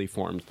a fully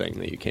formed thing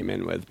that you came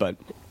in with. But,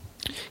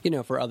 you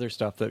know, for other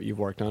stuff that you've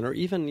worked on, or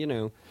even, you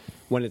know,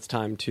 when it's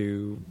time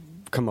to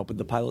come up with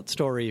the pilot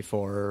story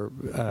for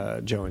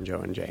Joe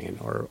and Jane,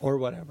 or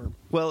whatever.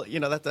 Well, you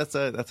know, that's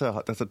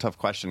a tough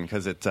question,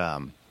 because it's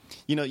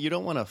you know, you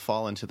don't want to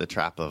fall into the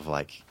trap of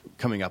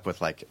coming up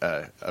with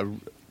a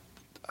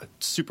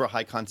super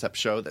high concept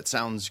show that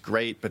sounds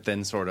great, but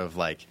then sort of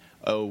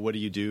oh, what do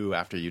you do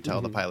after you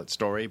tell the pilot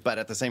story? But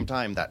at the same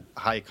time, that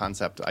high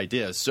concept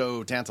idea is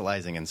so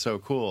tantalizing and so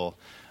cool.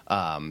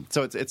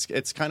 So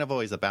it's kind of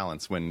always a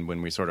balance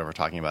when we sort of are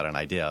talking about an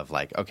idea of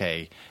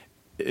okay,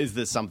 is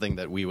this something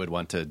that we would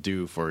want to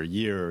do for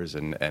years,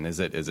 and is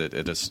it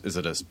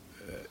a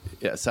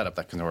setup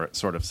that can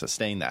sort of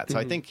sustain that? So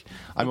I think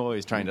I'm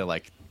always trying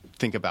to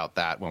think about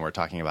that when we're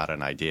talking about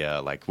an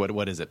idea,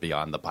 what is it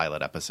beyond the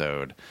pilot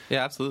episode?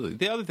 Yeah, absolutely.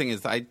 The other thing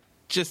is, I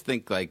just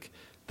think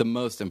the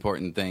most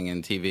important thing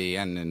in TV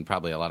and in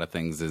probably a lot of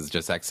things is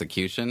just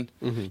execution.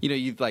 You know,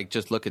 you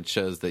just look at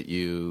shows that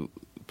you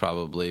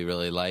probably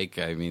really like.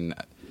 I mean,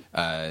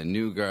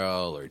 New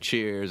Girl or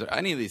Cheers or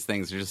any of these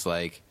things are just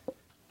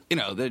you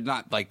know, they're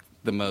not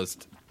the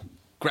most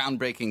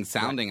groundbreaking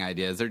sounding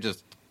ideas. They're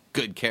just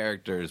good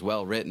characters,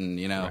 well written,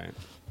 you know,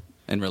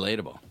 and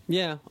relatable.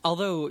 Yeah,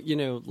 although, you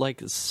know,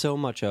 so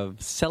much of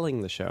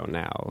selling the show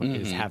now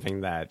is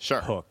having that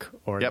hook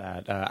or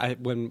that.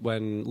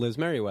 When Liz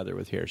Merriweather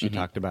was here, she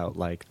talked about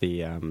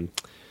the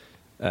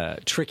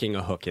tricking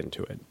a hook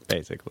into it,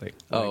 basically.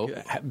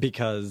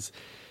 Because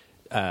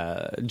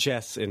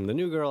Jess in The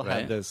New Girl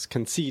had this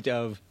conceit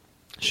of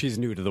she's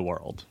new to the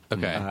world.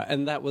 Okay.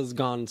 And that was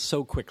gone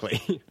so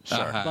quickly.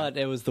 But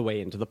it was the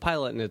way into the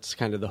pilot, and it's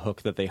kind of the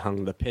hook that they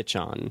hung the pitch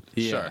on.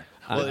 Yeah. Sure.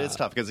 Well, it's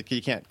tough because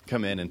you can't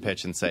come in and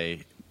pitch and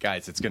say,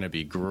 guys, it's going to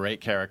be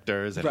great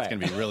characters and it's going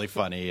to be really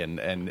funny,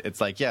 and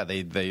it's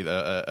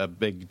a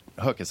big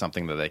hook is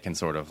something that they can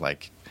sort of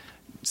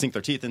sink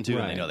their teeth into,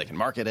 and they know they can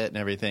market it and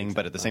everything.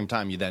 But at the same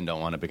time, you then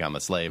don't want to become a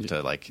slave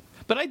to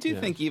But I do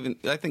think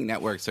I think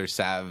networks are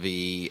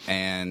savvy,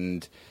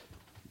 and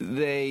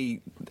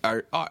they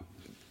are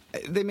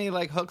they may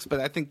like hooks, but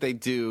I think they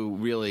do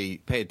really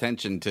pay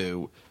attention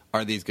to,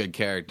 are these good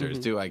characters?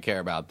 Do I care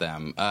about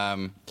them?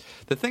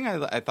 The thing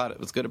I thought it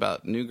was good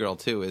about New Girl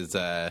too is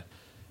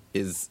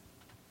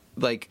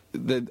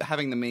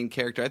having the main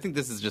character. I think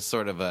this is just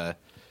sort of a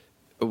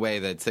way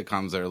that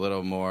sitcoms are a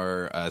little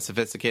more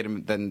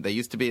sophisticated than they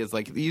used to be. Is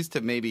they used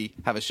to maybe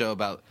have a show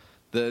about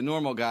the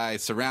normal guy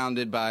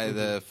surrounded by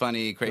the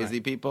funny, crazy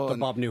people. The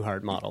Bob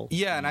Newhart model.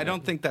 Yeah, and I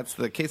don't think that's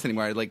the case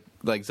anymore.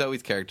 Like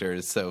Zoe's character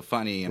is so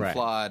funny and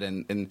flawed,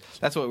 and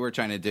that's what we're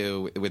trying to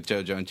do with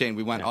JoJo and Jane.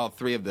 We want all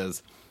three of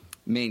those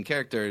main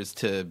characters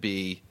to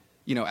be,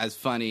 as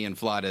funny and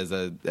flawed as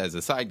a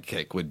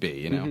sidekick would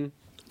be,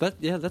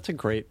 That's a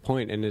great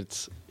point,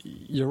 and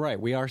you're right.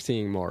 We are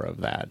seeing more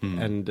of that,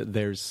 and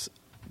there's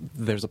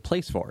a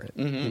place for it.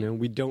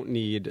 We don't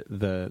need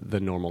the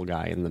normal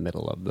guy in the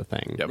middle of the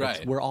thing. Yep.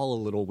 Right. We're all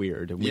a little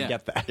weird, and we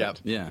get that. Yep.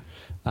 Yeah.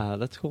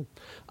 That's cool.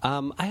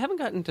 I haven't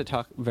gotten to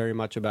talk very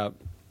much about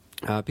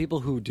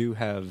people who do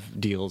have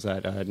deals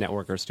at a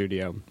network or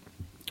studio,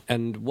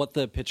 and what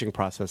the pitching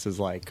process is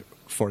like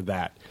for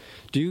that.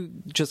 Do you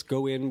just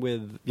go in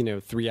with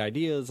 3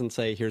 ideas and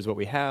say, here's what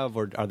we have,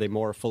 or are they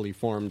more fully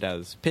formed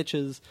as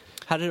pitches?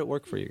 How did it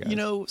work for you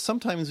guys?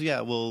 Sometimes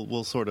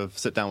we'll sort of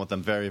sit down with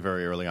them very,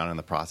 very early on in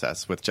the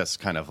process with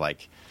just kind of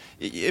like,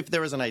 if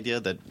there is an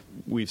idea that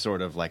we've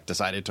sort of like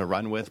decided to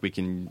run with, we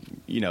can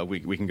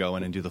we can go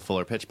in and do the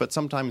fuller pitch. But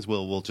sometimes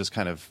we'll just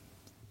kind of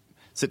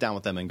sit down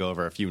with them and go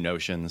over a few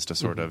notions to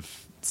sort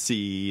of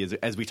see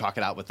as we talk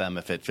it out with them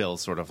if it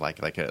feels sort of like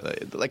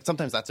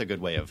sometimes that's a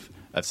good way of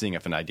seeing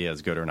if an idea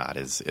is good or not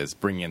is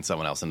bringing in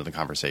someone else into the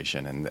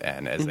conversation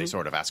and as they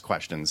sort of ask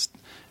questions,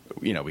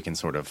 we can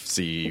sort of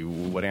see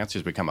what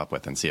answers we come up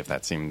with and see if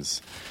that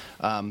seems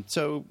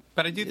so.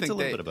 But I do think a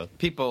little bit of both.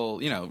 People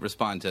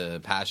respond to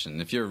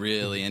passion. If you're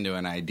really into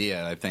an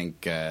idea, I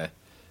think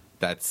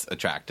that's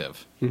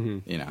attractive.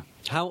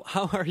 How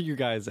are you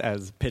guys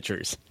as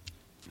pitchers?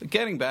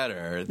 Getting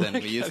better than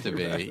we used to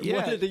be. Yeah.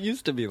 What did it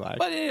used to be like?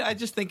 But I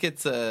just think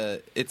it's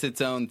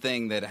its own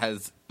thing that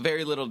has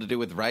very little to do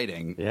with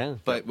writing. Yeah.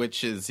 But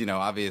which is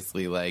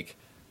obviously like,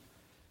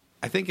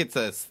 I think it's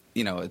a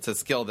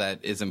skill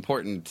that is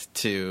important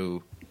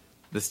to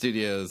the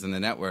studios and the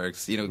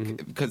networks.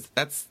 Because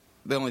that's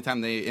the only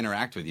time they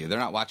interact with you. They're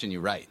not watching you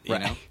write. You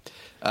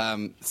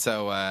know.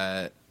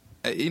 So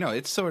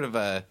it's sort of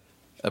a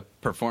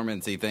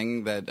performance-y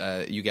thing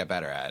that you get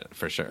better at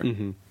for sure.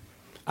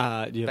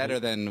 Better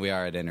than we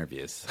are at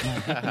interviews.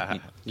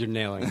 You're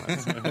nailing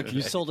this.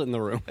 You sold it in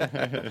the room.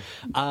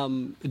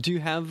 Do you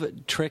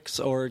have tricks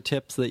or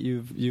tips that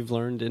you've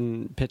learned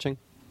in pitching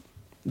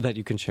that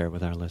you can share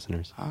with our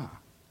listeners? Oh,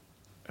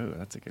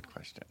 that's a good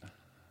question.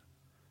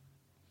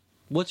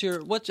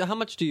 How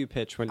much do you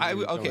pitch when?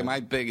 My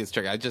biggest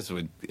trick, I just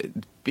would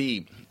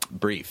be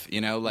brief.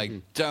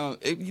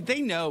 Don't.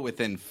 They know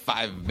within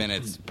 5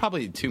 minutes,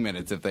 probably 2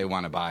 minutes, if they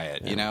want to buy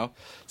it.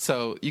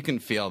 So you can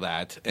feel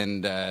that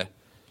and.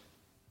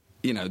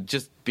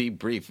 Just be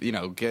brief.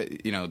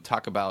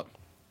 Talk about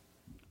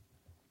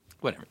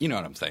whatever. You know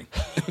what I'm saying.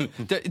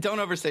 Don't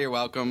overstay your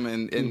welcome,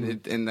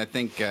 and I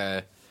think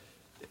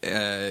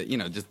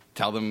just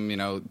tell them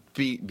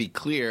be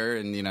clear,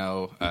 and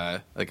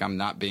like I'm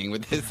not being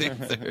with this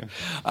answer.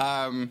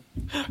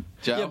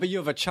 Joe? Yeah, but you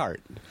have a chart.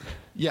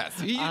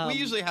 Yes, we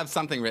usually have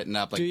something written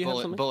up, like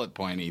bullet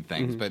pointy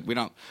things, but we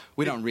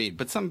don't read.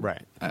 But some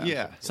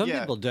some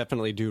people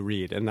definitely do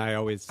read, and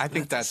I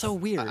think that's so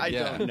weird. I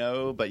don't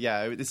know, but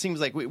it seems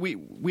like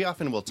we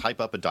often will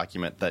type up a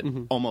document that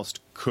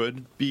almost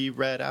could be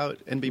read out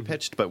and be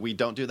pitched, but we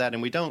don't do that,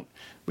 and we don't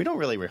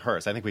really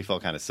rehearse. I think we feel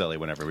kind of silly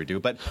whenever we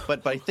do, but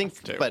I think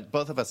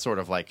both of us sort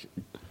of like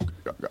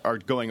are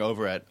going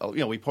over it.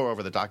 We pour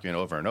over the document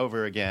over and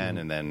over again,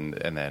 and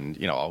then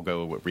I'll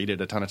go read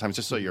it a ton of times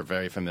just so you're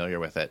very familiar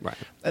with it. Right.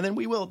 And then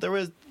there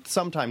is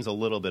sometimes a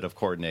little bit of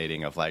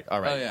coordinating of like,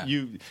 all right,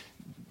 you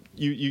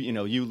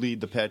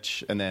lead the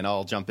pitch, and then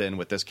I'll jump in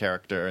with this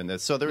character and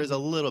this. So there is a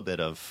little bit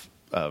of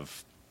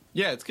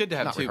it's good to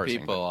have two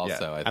people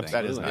also. I think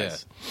that is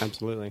nice. Yeah,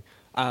 absolutely.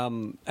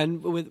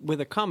 And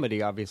with a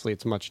comedy, obviously,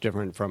 it's much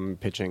different from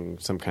pitching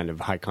some kind of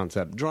high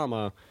concept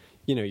drama.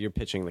 You're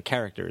pitching the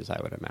characters, I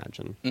would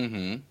imagine.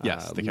 Mm-hmm.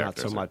 Yes, the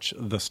characters. Not so much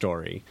the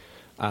story.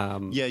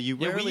 You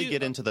rarely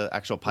get into the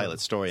actual pilot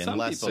story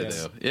unless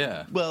it's... do.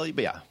 Yeah. Well,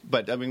 yeah.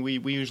 But, I mean,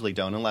 we usually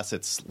don't unless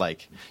it's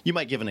like... You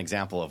might give an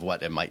example of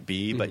what it might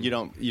be, but you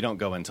don't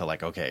go into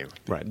like, okay...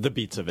 Right, the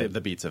beats of it. The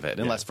beats of it.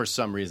 Unless for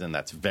some reason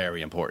that's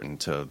very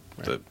important to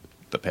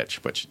the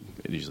pitch, which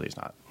it usually is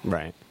not.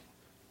 Right.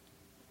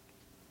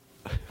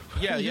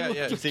 Yeah. You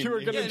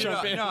were going to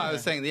jump in. No, I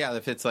was saying,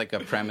 if it's like a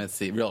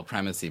real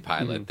premise-y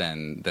pilot,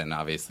 then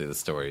obviously the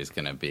story is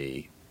going to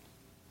be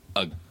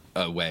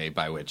a way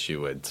by which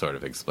you would sort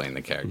of explain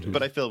the character.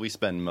 But I feel we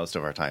spend most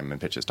of our time in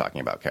pitches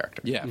talking about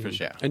character. Yeah, for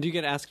sure. And do you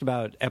get asked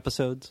about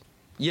episodes?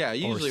 Yeah,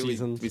 usually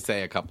we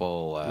say a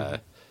couple,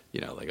 premises.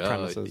 What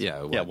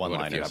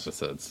a few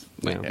episodes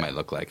might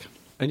look like.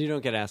 And you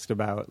don't get asked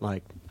about,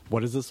 like,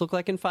 what does this look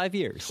like in 5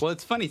 years? Well,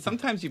 it's funny.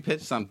 Sometimes you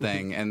pitch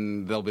something,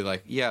 and they'll be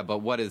like, yeah, but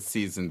what is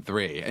season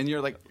 3? And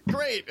you're like,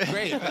 great.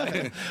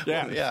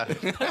 Yeah.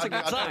 That's a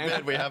good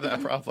sign. We have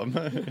that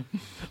problem.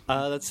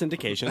 That's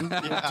syndication.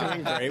 You're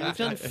doing great. We've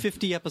done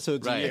 50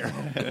 episodes a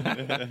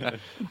year.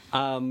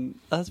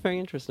 That's very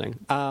interesting.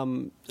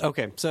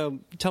 Okay, so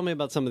tell me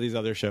about some of these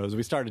other shows.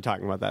 We started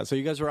talking about that. So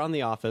you guys were on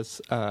The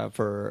Office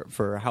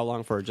for how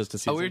long? For just a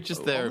season? Oh, we were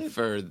just there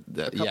for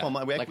a couple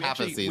months. like half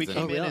a season. We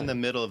came in the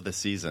middle of the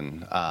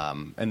season,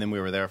 and then we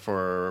were there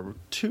for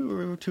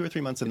two or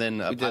 3 months, and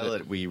then a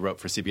pilot we wrote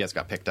for CBS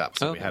got picked up,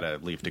 so we had to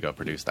leave to go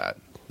produce that.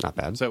 Not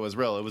bad. So it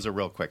was a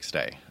real quick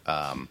stay.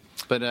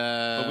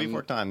 But we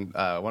worked on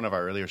one of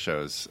our earlier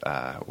shows.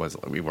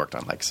 We worked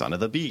on like Son of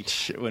the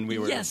Beach when we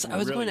were. Yes, I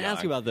was really going to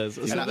ask you about this.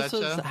 So this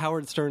was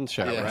Howard Stern's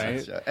show,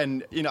 right?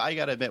 And I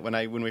got to admit,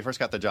 when we first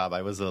got the job,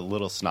 I was a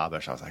little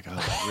snobbish. I was like,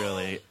 oh,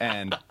 really?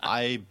 And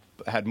I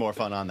had more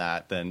fun on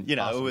that than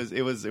awesome.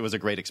 It was a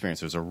great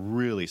experience. It was a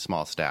really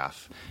small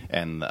staff,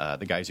 and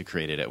the guys who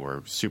created it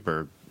were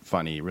super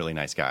funny, really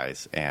nice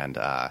guys, and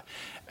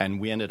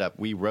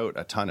we wrote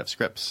a ton of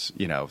scripts,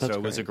 so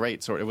it was a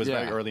great sort. It was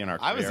very early in our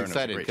career. I was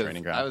excited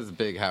because I was a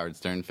big Howard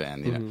Stern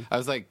fan. You know, I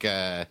was like,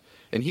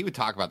 and he would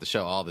talk about the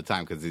show all the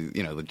time because he,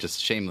 just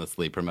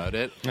shamelessly promote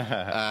it.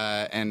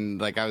 And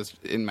like I was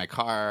in my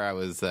car, I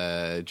was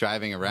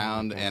driving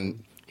around,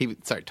 and he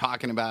would start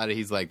talking about it.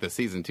 He's like, the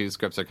season 2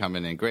 scripts are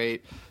coming in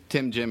great.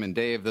 Tim, Jim, and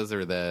Dave, those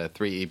are the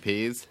 3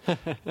 EPs.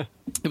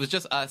 It was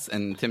just us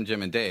and Tim,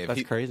 Jim, and Dave.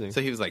 That's crazy.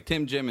 So he was like,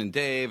 Tim, Jim, and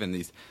Dave, and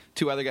these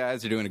 2 other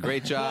guys are doing a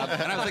great job.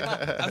 And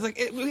I was like,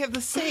 we have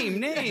the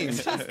same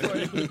names.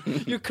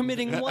 You're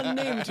committing one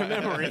name to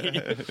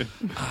memory.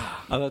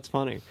 Oh, that's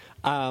funny.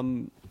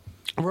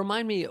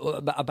 Remind me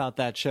about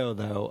that show,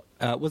 though.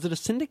 Was it a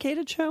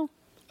syndicated show?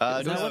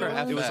 It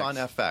was on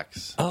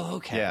FX. Oh,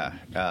 okay.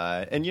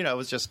 Yeah, and it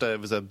was just it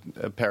was a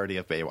parody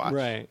of Baywatch,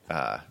 right?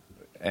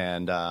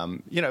 And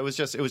it was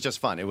just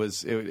fun. It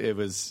was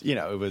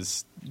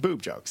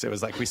boob jokes. It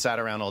was like we sat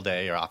around all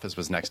day. Our office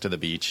was next to the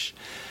beach,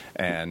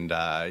 and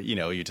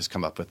you just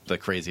come up with the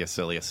craziest,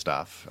 silliest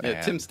stuff. Yeah,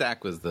 and Tim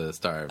Stack was the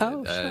star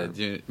of it. Sure.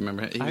 Do you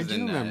remember him? I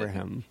do remember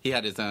him. He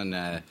had his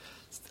own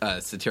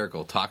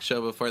satirical talk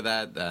show before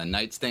that,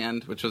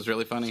 Nightstand, which was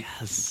really funny.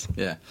 Yes.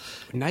 Yeah.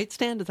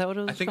 Nightstand? Is that what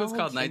it was I think it was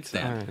called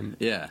Nightstand.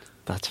 Yeah.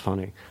 That's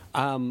funny.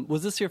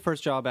 Was this your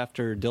first job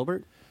after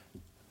Dilbert?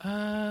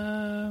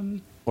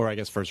 Or I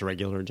guess first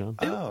regular job?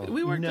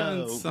 We worked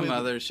on some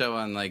other show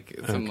on like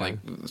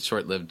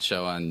short-lived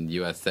show on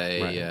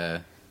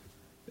USA,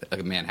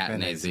 like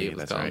Manhattan AZ.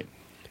 That's right.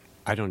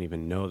 I don't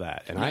even know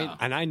that, and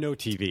I know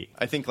TV.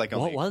 I think like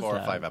only 4 or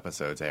 5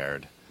 episodes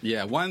aired.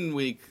 Yeah, 1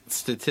 week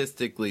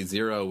statistically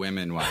 0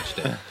 women watched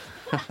it.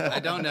 I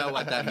don't know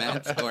what that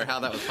meant or how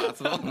that was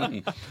possible,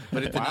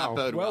 but it did not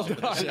bode well for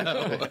the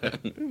show.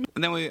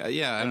 And then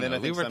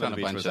we worked on a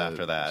bunch of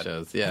after that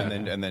shows. Yeah,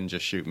 and then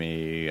Just Shoot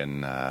Me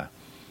and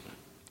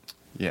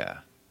yeah.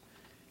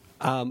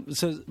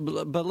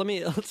 But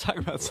let's talk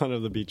about Son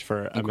of the Beach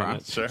for a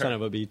minute. Sure. Son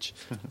of a Beach.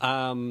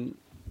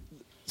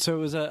 So it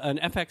was an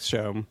FX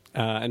show,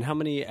 and how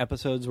many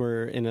episodes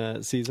were in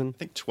a season? I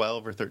think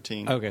 12 or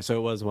 13. Okay, so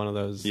it was one of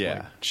those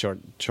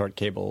short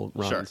cable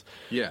runs. Sure.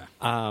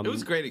 Yeah. It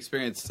was a great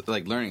experience,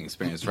 like learning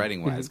experience,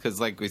 writing-wise, because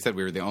like we said,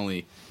 we were the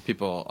only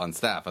people on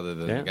staff other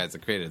than the guys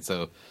that created.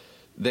 So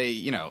they,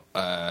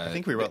 I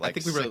think we wrote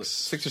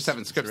 6 or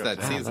 7 scripts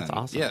that season. That's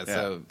awesome. Yeah,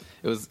 so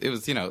it was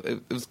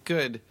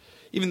good,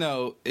 even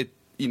though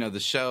the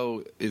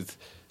show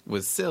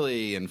was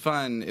silly and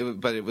fun,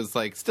 but it was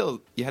like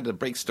still you had to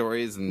break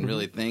stories and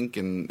really think,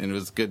 and it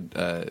was a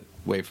good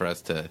way for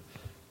us to.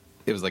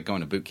 It was like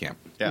going to boot camp.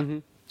 Yeah.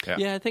 Mm-hmm.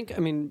 Yeah, I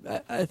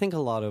think a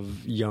lot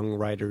of young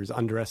writers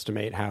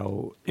underestimate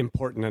how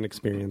important an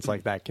experience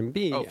like that can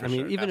be. Oh, for sure.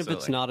 sure. Even if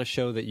it's not a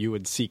show that you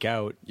would seek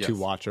out to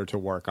watch or to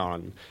work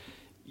on,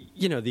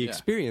 the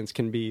experience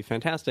can be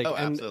fantastic. Oh,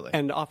 absolutely.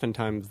 And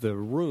oftentimes the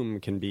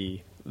room can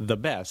be the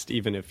best,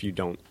 even if you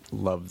don't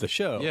love the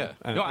show. Yeah.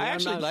 No, I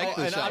actually like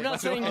the show. I'm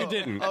not saying you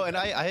didn't. Oh, and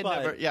I had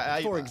never.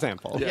 Yeah. For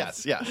example.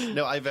 Yes.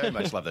 No, I very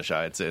much love the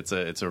show.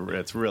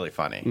 It's really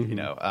funny.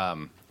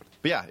 Mm-hmm.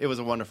 But yeah, it was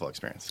a wonderful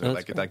experience.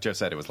 Like Joe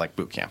said, it was like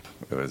boot camp.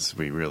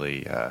 We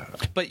really.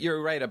 But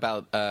you're right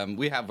about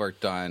we have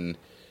worked on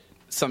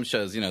some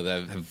shows,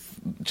 that have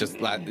just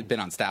been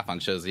on staff on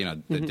shows,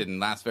 that didn't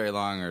last very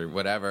long or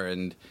whatever.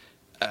 And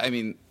I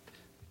mean,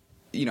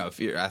 if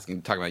you're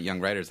talking about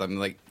young writers, I'm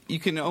like, you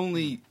can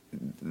always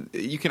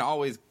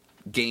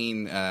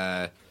gain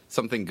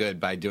something good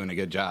by doing a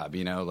good job,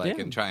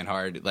 and trying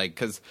hard,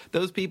 because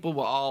those people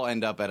will all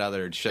end up at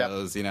other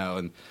shows,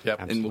 and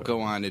will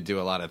go on to do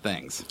a lot of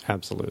things.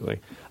 Absolutely.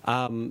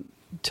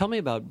 Tell me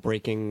about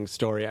breaking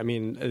story. I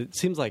mean, it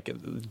seems like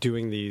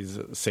doing these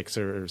 6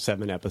 or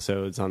 7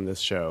 episodes on this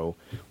show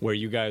where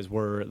you guys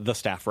were the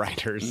staff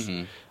writers,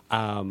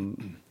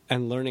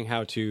 and learning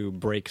how to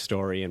break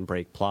story and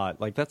break plot,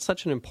 that's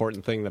such an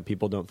important thing that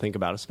people don't think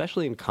about,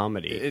 especially in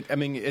comedy.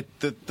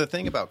 The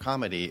thing about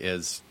comedy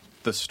is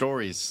the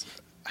stories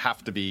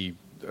have to be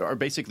are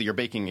basically you're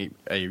making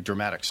a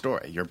dramatic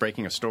story. You're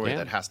breaking a story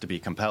that has to be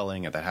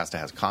compelling and that has to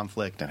have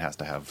conflict and has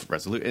to have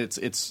resolution.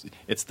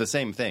 It's the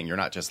same thing. You're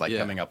not just like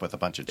coming up with a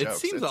bunch of jokes. It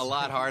seems a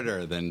lot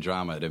harder than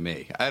drama to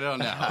me. I don't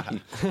know,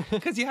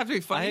 because you have to be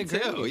funny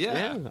too.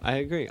 Yeah, I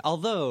agree.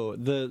 Although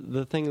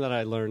the thing that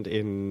I learned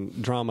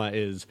in drama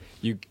is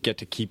you get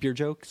to keep your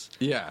jokes.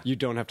 Yeah, you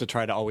don't have to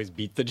try to always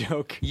beat the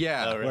joke.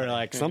 Yeah, where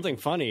like something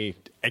funny,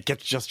 it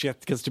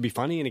gets to be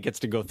funny and it gets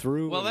to go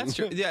through. Well, that's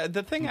true. Yeah,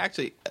 the thing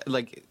actually,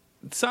 like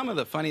some of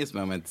the funniest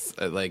moments,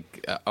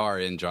 are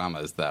in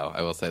dramas, though.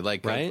 I will say,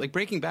 like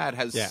Breaking Bad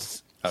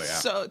has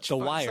such The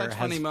Wire such has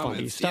funny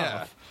moments. Funny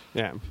stuff.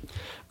 Yeah.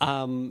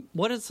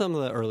 What are some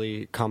of the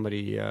early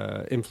comedy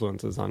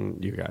influences on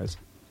you guys?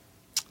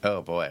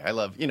 Oh boy, I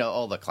love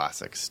all the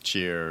classics.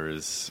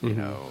 Cheers,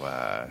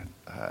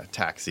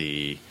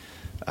 Taxi,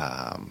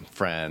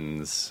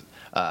 Friends.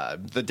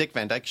 The Dick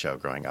Van Dyke Show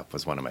growing up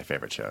was one of my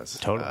favorite shows.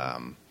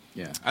 Totally.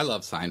 Yeah, I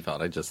love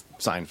Seinfeld.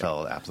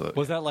 Seinfeld, absolutely.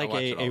 Was that like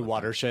a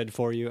watershed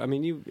for you? I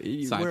mean, you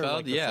Seinfeld, were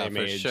like the same for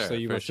age, sure, so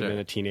you for must have been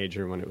a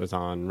teenager when it was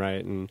on,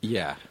 right? And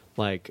yeah,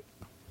 like,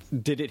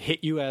 did it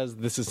hit you as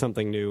this is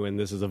something new and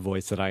this is a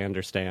voice that I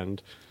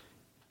understand?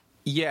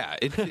 Yeah,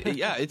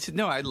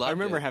 I love. I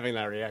remember having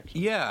that reaction.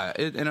 Yeah,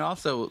 and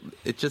also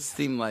it just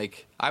seemed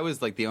like I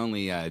was like the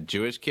only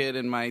Jewish kid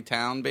in my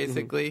town,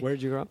 basically. Mm-hmm. Where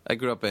did you grow up? I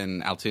grew up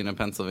in Altoona,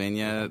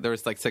 Pennsylvania. There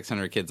was like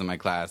 600 kids in my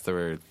class. There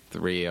were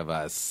 3 of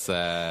us.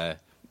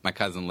 My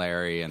cousin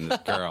Larry and this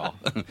girl.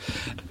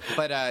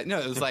 But no,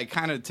 it was like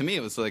kind of, to me,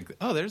 it was like,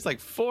 oh, there's like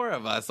 4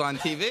 of us on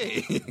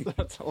TV.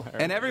 That's hilarious.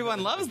 And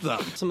everyone loves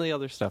them. Some of the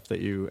other stuff that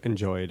you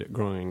enjoyed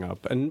growing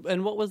up,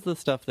 and what was the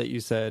stuff that you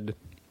said,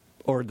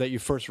 or that you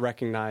first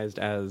recognized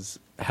as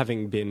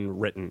having been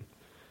written?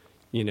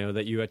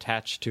 That you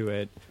attached to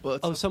it.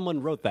 Well,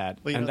 someone wrote that,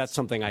 and that's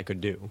something I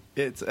could do.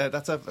 It's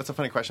that's a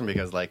funny question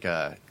because like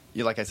I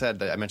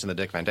said, I mentioned the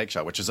Dick Van Dyke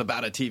Show, which is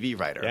about a TV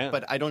writer.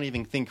 But I don't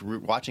even think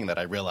watching that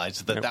I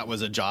realized that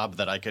was a job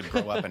that I could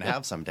grow up and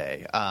have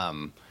someday.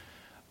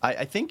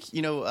 I think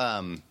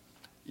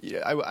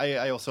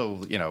I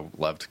also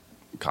loved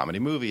comedy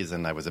movies,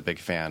 and I was a big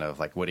fan of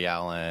like Woody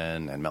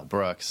Allen and Mel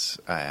Brooks,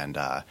 and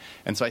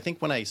so I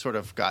think when I sort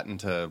of got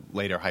into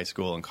later high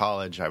school and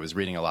college, I was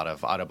reading a lot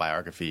of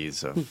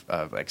autobiographies of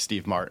like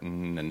Steve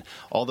Martin, and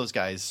all those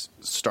guys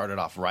started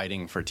off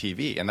writing for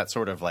TV, and that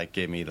sort of like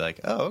gave me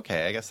like, oh,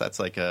 okay, I guess that's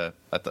like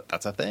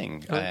that's a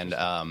thing, and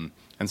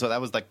so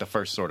that was like the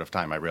first sort of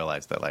time I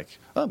realized that like,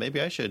 oh,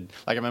 maybe I should.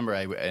 Like I remember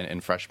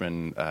in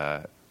freshman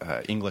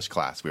English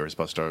class, we were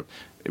supposed to.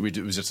 It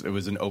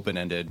was an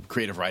open-ended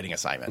creative writing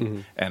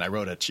assignment, and I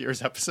wrote a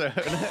Cheers episode.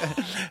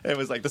 It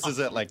was like, this is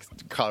at like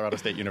Colorado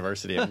State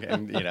University,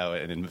 and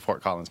in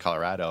Fort Collins,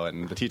 Colorado,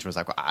 and the teacher was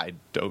like, well,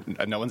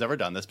 no one's ever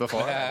done this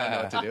before. I don't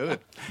know what to do.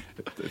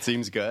 It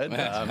seems good.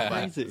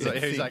 So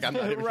he's like, I'm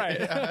not even,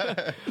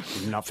 right.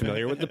 Not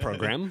familiar with the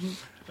program.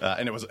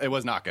 And it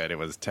was not good. It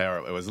was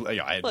terrible. It was I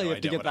had no you have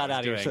idea to get what that I was out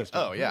of your doing.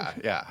 system. Oh yeah.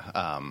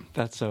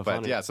 That's so funny.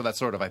 But yeah, so that's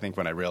sort of I think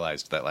when I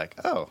realized that like,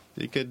 oh,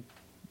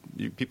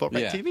 people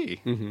make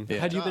TV. Mm-hmm. Yeah.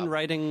 Had you been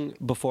writing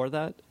before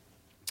that?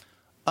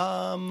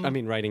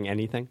 Writing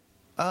anything?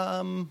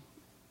 Not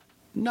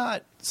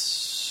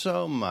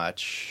so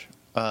much.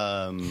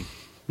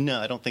 No,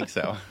 I don't think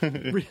so.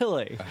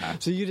 Really?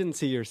 So you didn't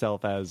see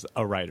yourself as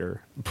a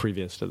writer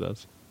previous to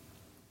this?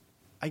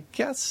 I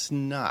guess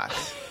not.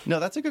 No,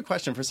 that's a good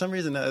question. For some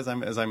reason, as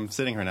I'm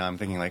sitting here now, I'm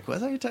thinking like,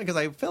 was I? Because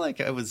I feel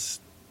like I was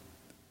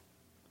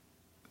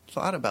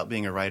thought about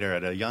being a writer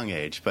at a young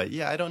age, but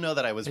yeah, I don't know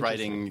that I was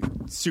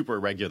writing super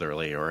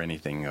regularly or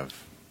anything of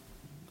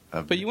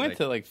but you went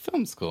to like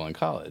film school in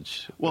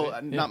college.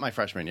 Well, not my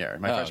freshman year.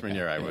 My freshman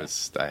year, I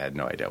had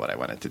no idea what I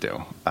wanted to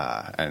do,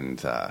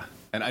 and I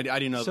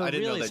didn't know. So I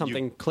didn't really know that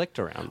something clicked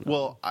around.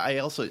 Well, I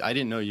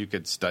didn't know you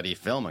could study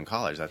film in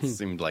college. That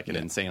seemed like an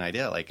insane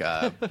idea. Like,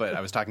 but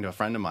I was talking to a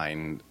friend of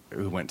mine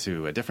who went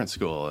to a different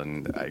school,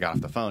 and I got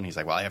off the phone. He's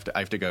like, "Well, I have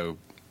to go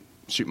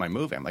shoot my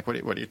movie." I'm like, what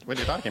are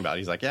you talking about?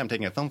 He's like, yeah, I'm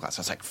taking a film class.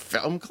 I was like,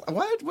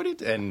 what? What are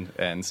you?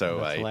 And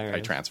so I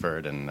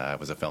transferred and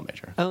was a film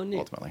major. Oh, neat.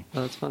 Ultimately.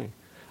 Oh, that's funny.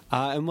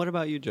 And what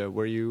about you, Joe?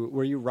 Were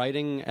you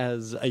writing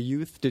as a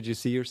youth? Did you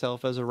see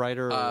yourself as a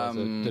writer, or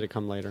did it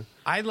come later?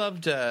 I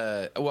loved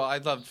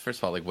first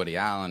of all like Woody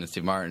Allen and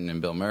Steve Martin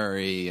and Bill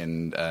Murray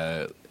and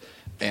as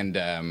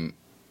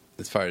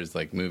far as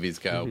like movies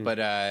go, but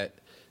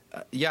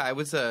I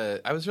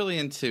was really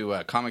into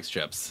comic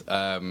strips,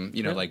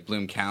 like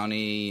Bloom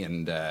County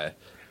and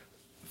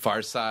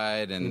Far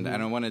Side, and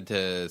I wanted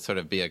to sort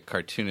of be a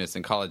cartoonist.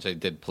 In college, I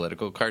did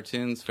political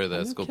cartoons for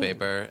the school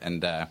paper,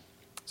 and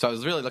so I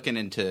was really looking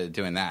into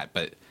doing that.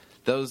 But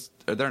there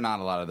are not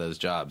a lot of those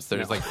jobs.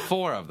 There's like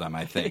 4 of them,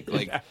 I think,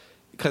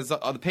 because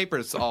the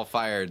papers all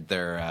fired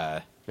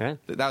their. That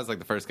was like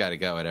the first guy to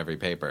go at every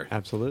paper.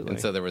 Absolutely.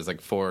 And so there was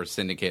like 4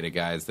 syndicated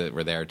guys that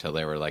were there till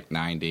they were like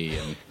 90,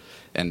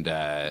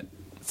 and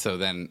so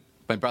then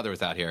my brother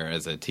was out here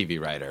as a TV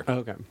writer. Oh,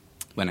 okay.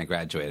 When I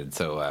graduated,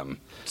 so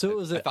it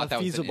was a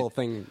feasible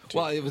thing.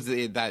 Well, it was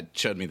that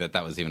showed me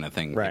that was even a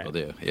thing people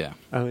do. Yeah.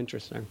 Oh,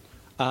 interesting.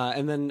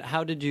 And then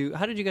how did you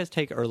guys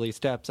take early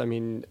steps? I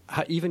mean,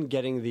 even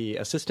getting the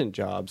assistant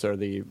jobs or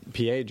the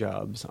PA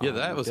jobs. Yeah,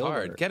 that was Dilbert.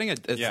 hard. Getting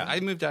I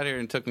moved out here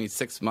and it took me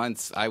 6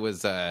 months. I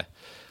was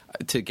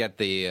to get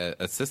the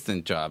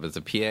assistant job as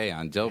a PA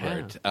on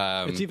Dilbert.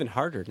 Yeah. It's even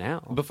harder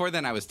now. Before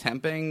then, I was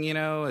temping,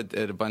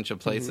 at a bunch of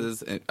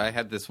places. Mm-hmm. I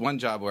had this one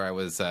job where I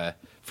was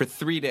for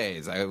 3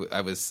 days.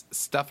 I was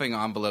stuffing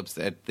envelopes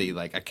at the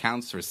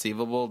accounts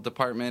receivable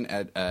department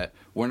at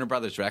Warner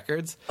Brothers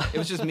Records. It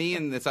was just me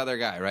and this other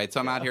guy, right? So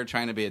I'm out here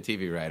trying to be a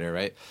TV writer,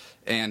 right?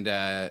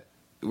 And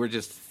we're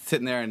just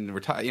sitting there and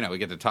we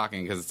get to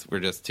talking because we're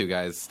just two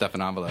guys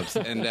stuffing envelopes.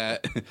 And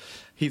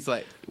he's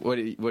like, what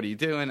are you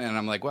doing? And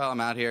I'm like, well, I'm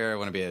out here. I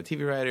want to be a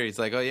TV writer. He's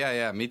like, oh,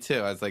 yeah, me too.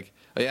 I was like,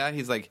 oh, yeah?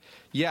 He's like,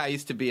 yeah, I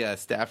used to be a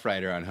staff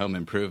writer on Home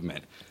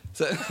Improvement.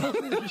 So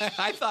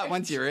I thought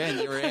once you're in,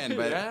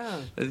 but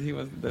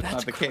that's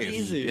not the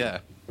crazy. Case. Yeah.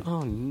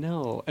 Oh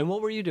no! And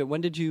what were you doing?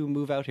 When did you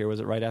move out here? Was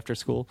it right after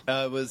school?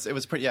 It was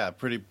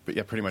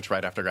pretty much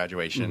right after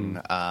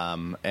graduation.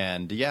 Mm-hmm.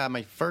 And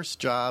my first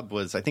job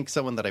was, I think,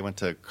 someone that I went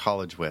to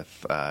college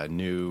with, a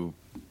new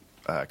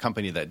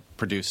company that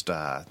produced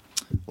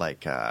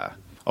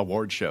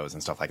award shows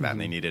and stuff like that, mm-hmm.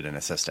 and they needed an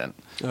assistant.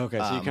 Okay,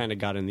 so you kind of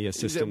got in the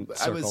assistant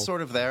circle. I was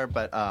sort of there,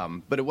 but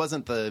it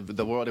wasn't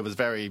the world. It was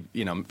very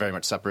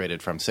much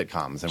separated from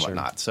sitcoms and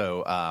whatnot.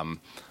 So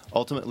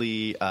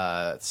ultimately,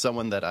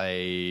 someone that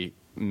I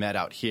met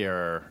out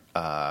here,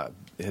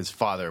 his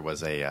father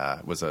was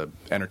a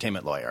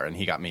entertainment lawyer, and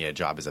he got me a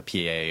job as a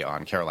PA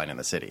on Caroline in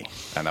the City,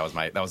 and that was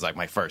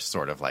my first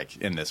sort of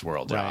in this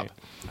world job.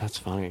 That's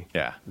funny.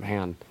 Yeah,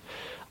 man.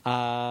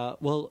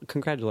 Well,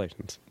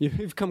 congratulations.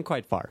 You've come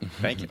quite far.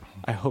 Thank you.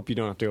 I hope you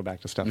don't have to go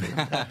back to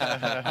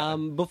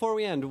stuffing. Before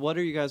we end, what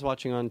are you guys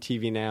watching on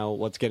TV now?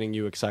 What's getting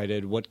you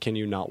excited? What can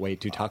you not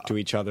wait to talk to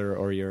each other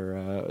or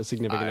your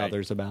significant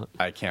others about?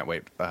 I can't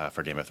wait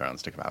for Game of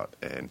Thrones to come out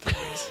in 3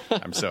 weeks.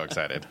 I'm so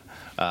excited.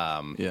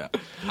 Yeah.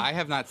 I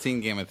have not seen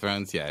Game of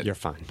Thrones yet. You're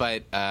fine.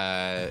 But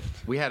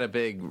we had a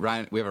big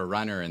run. We have a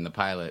runner in the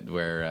pilot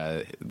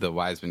where the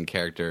Wiseman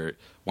character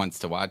wants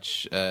to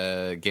watch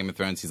Game of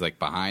Thrones. He's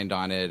behind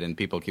on it, and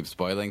people keep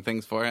spoiling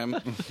things for him.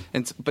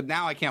 But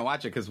now I can't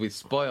watch it because we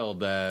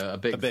spoiled a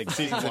big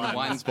season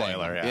one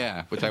spoiler.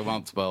 Yeah, which I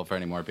won't spoil for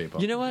any more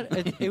people. You know what?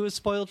 It was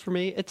spoiled for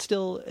me. It's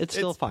still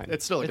fine.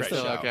 It's still a great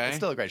show. Okay. It's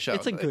still a great show.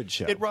 It's a good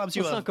show. It robs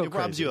you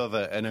of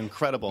an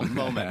incredible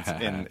moment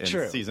in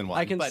season one.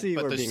 I can see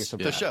we're being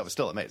surprised. The show is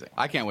still amazing.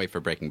 I can't wait for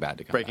Breaking Bad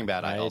to come. Breaking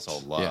Bad, I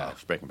also love. Yeah.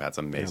 Breaking Bad's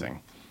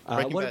amazing.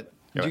 Yeah.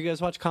 Do you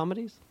guys watch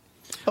comedies?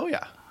 Oh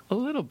yeah. A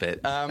little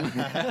bit. No.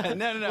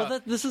 Well,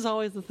 this is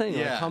always the thing.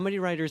 Yeah. Comedy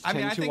writers tend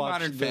to watch. I think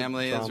Modern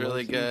Family is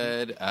really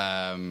good.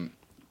 I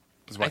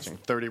was watching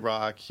 30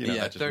 Rock.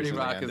 30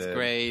 Rock is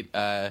great.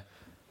 I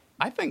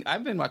think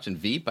I've been watching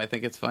Veep. I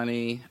think it's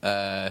funny.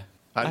 I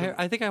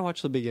think I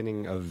watched the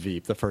beginning of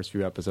Veep, the first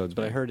few episodes,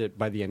 but I heard it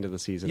by the end of the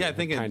season. Yeah, I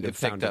think it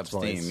picked up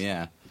steam.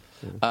 Yeah.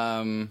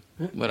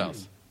 What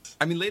else?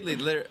 I mean,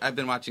 lately I've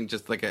been watching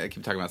just I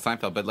keep talking about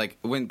Seinfeld, but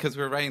because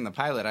we were writing the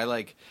pilot,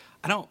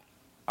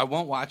 I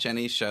won't watch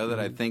any show that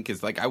I think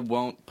is I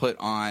won't put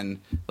on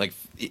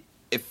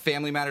if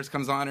Family Matters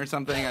comes on or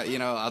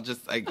something, I'll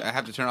just I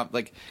have to turn off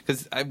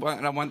because I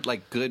want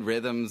good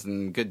rhythms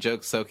and good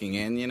jokes soaking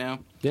in,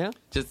 Yeah.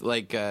 Just so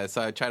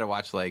I try to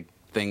watch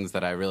things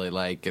that I really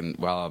like and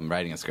while I'm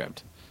writing a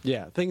script.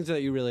 Yeah, things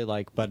that you really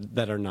like, but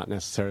that are not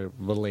necessarily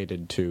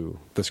related to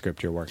the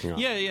script you're working on.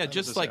 Yeah,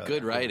 just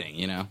good writing,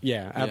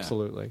 Yeah,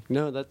 absolutely. Yeah.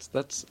 No,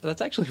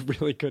 that's actually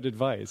really good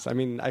advice. I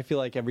mean, I feel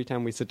like every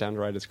time we sit down to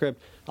write a script,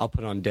 I'll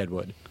put on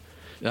Deadwood.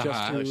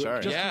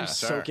 Just to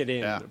soak it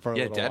in for a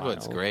little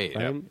Deadwood's while, great.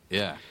 Right?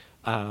 Yeah.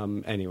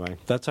 Anyway,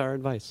 that's our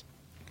advice.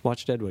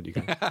 Watch Deadwood, you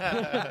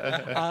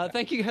guys.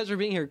 Thank you guys for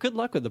being here. Good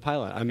luck with the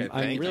pilot. I'm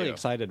really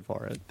excited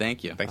for it.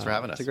 Thank you. Thanks for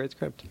having us. It's a great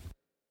script.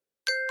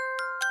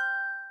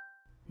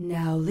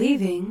 Now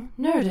leaving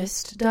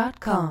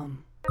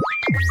Nerdist.com.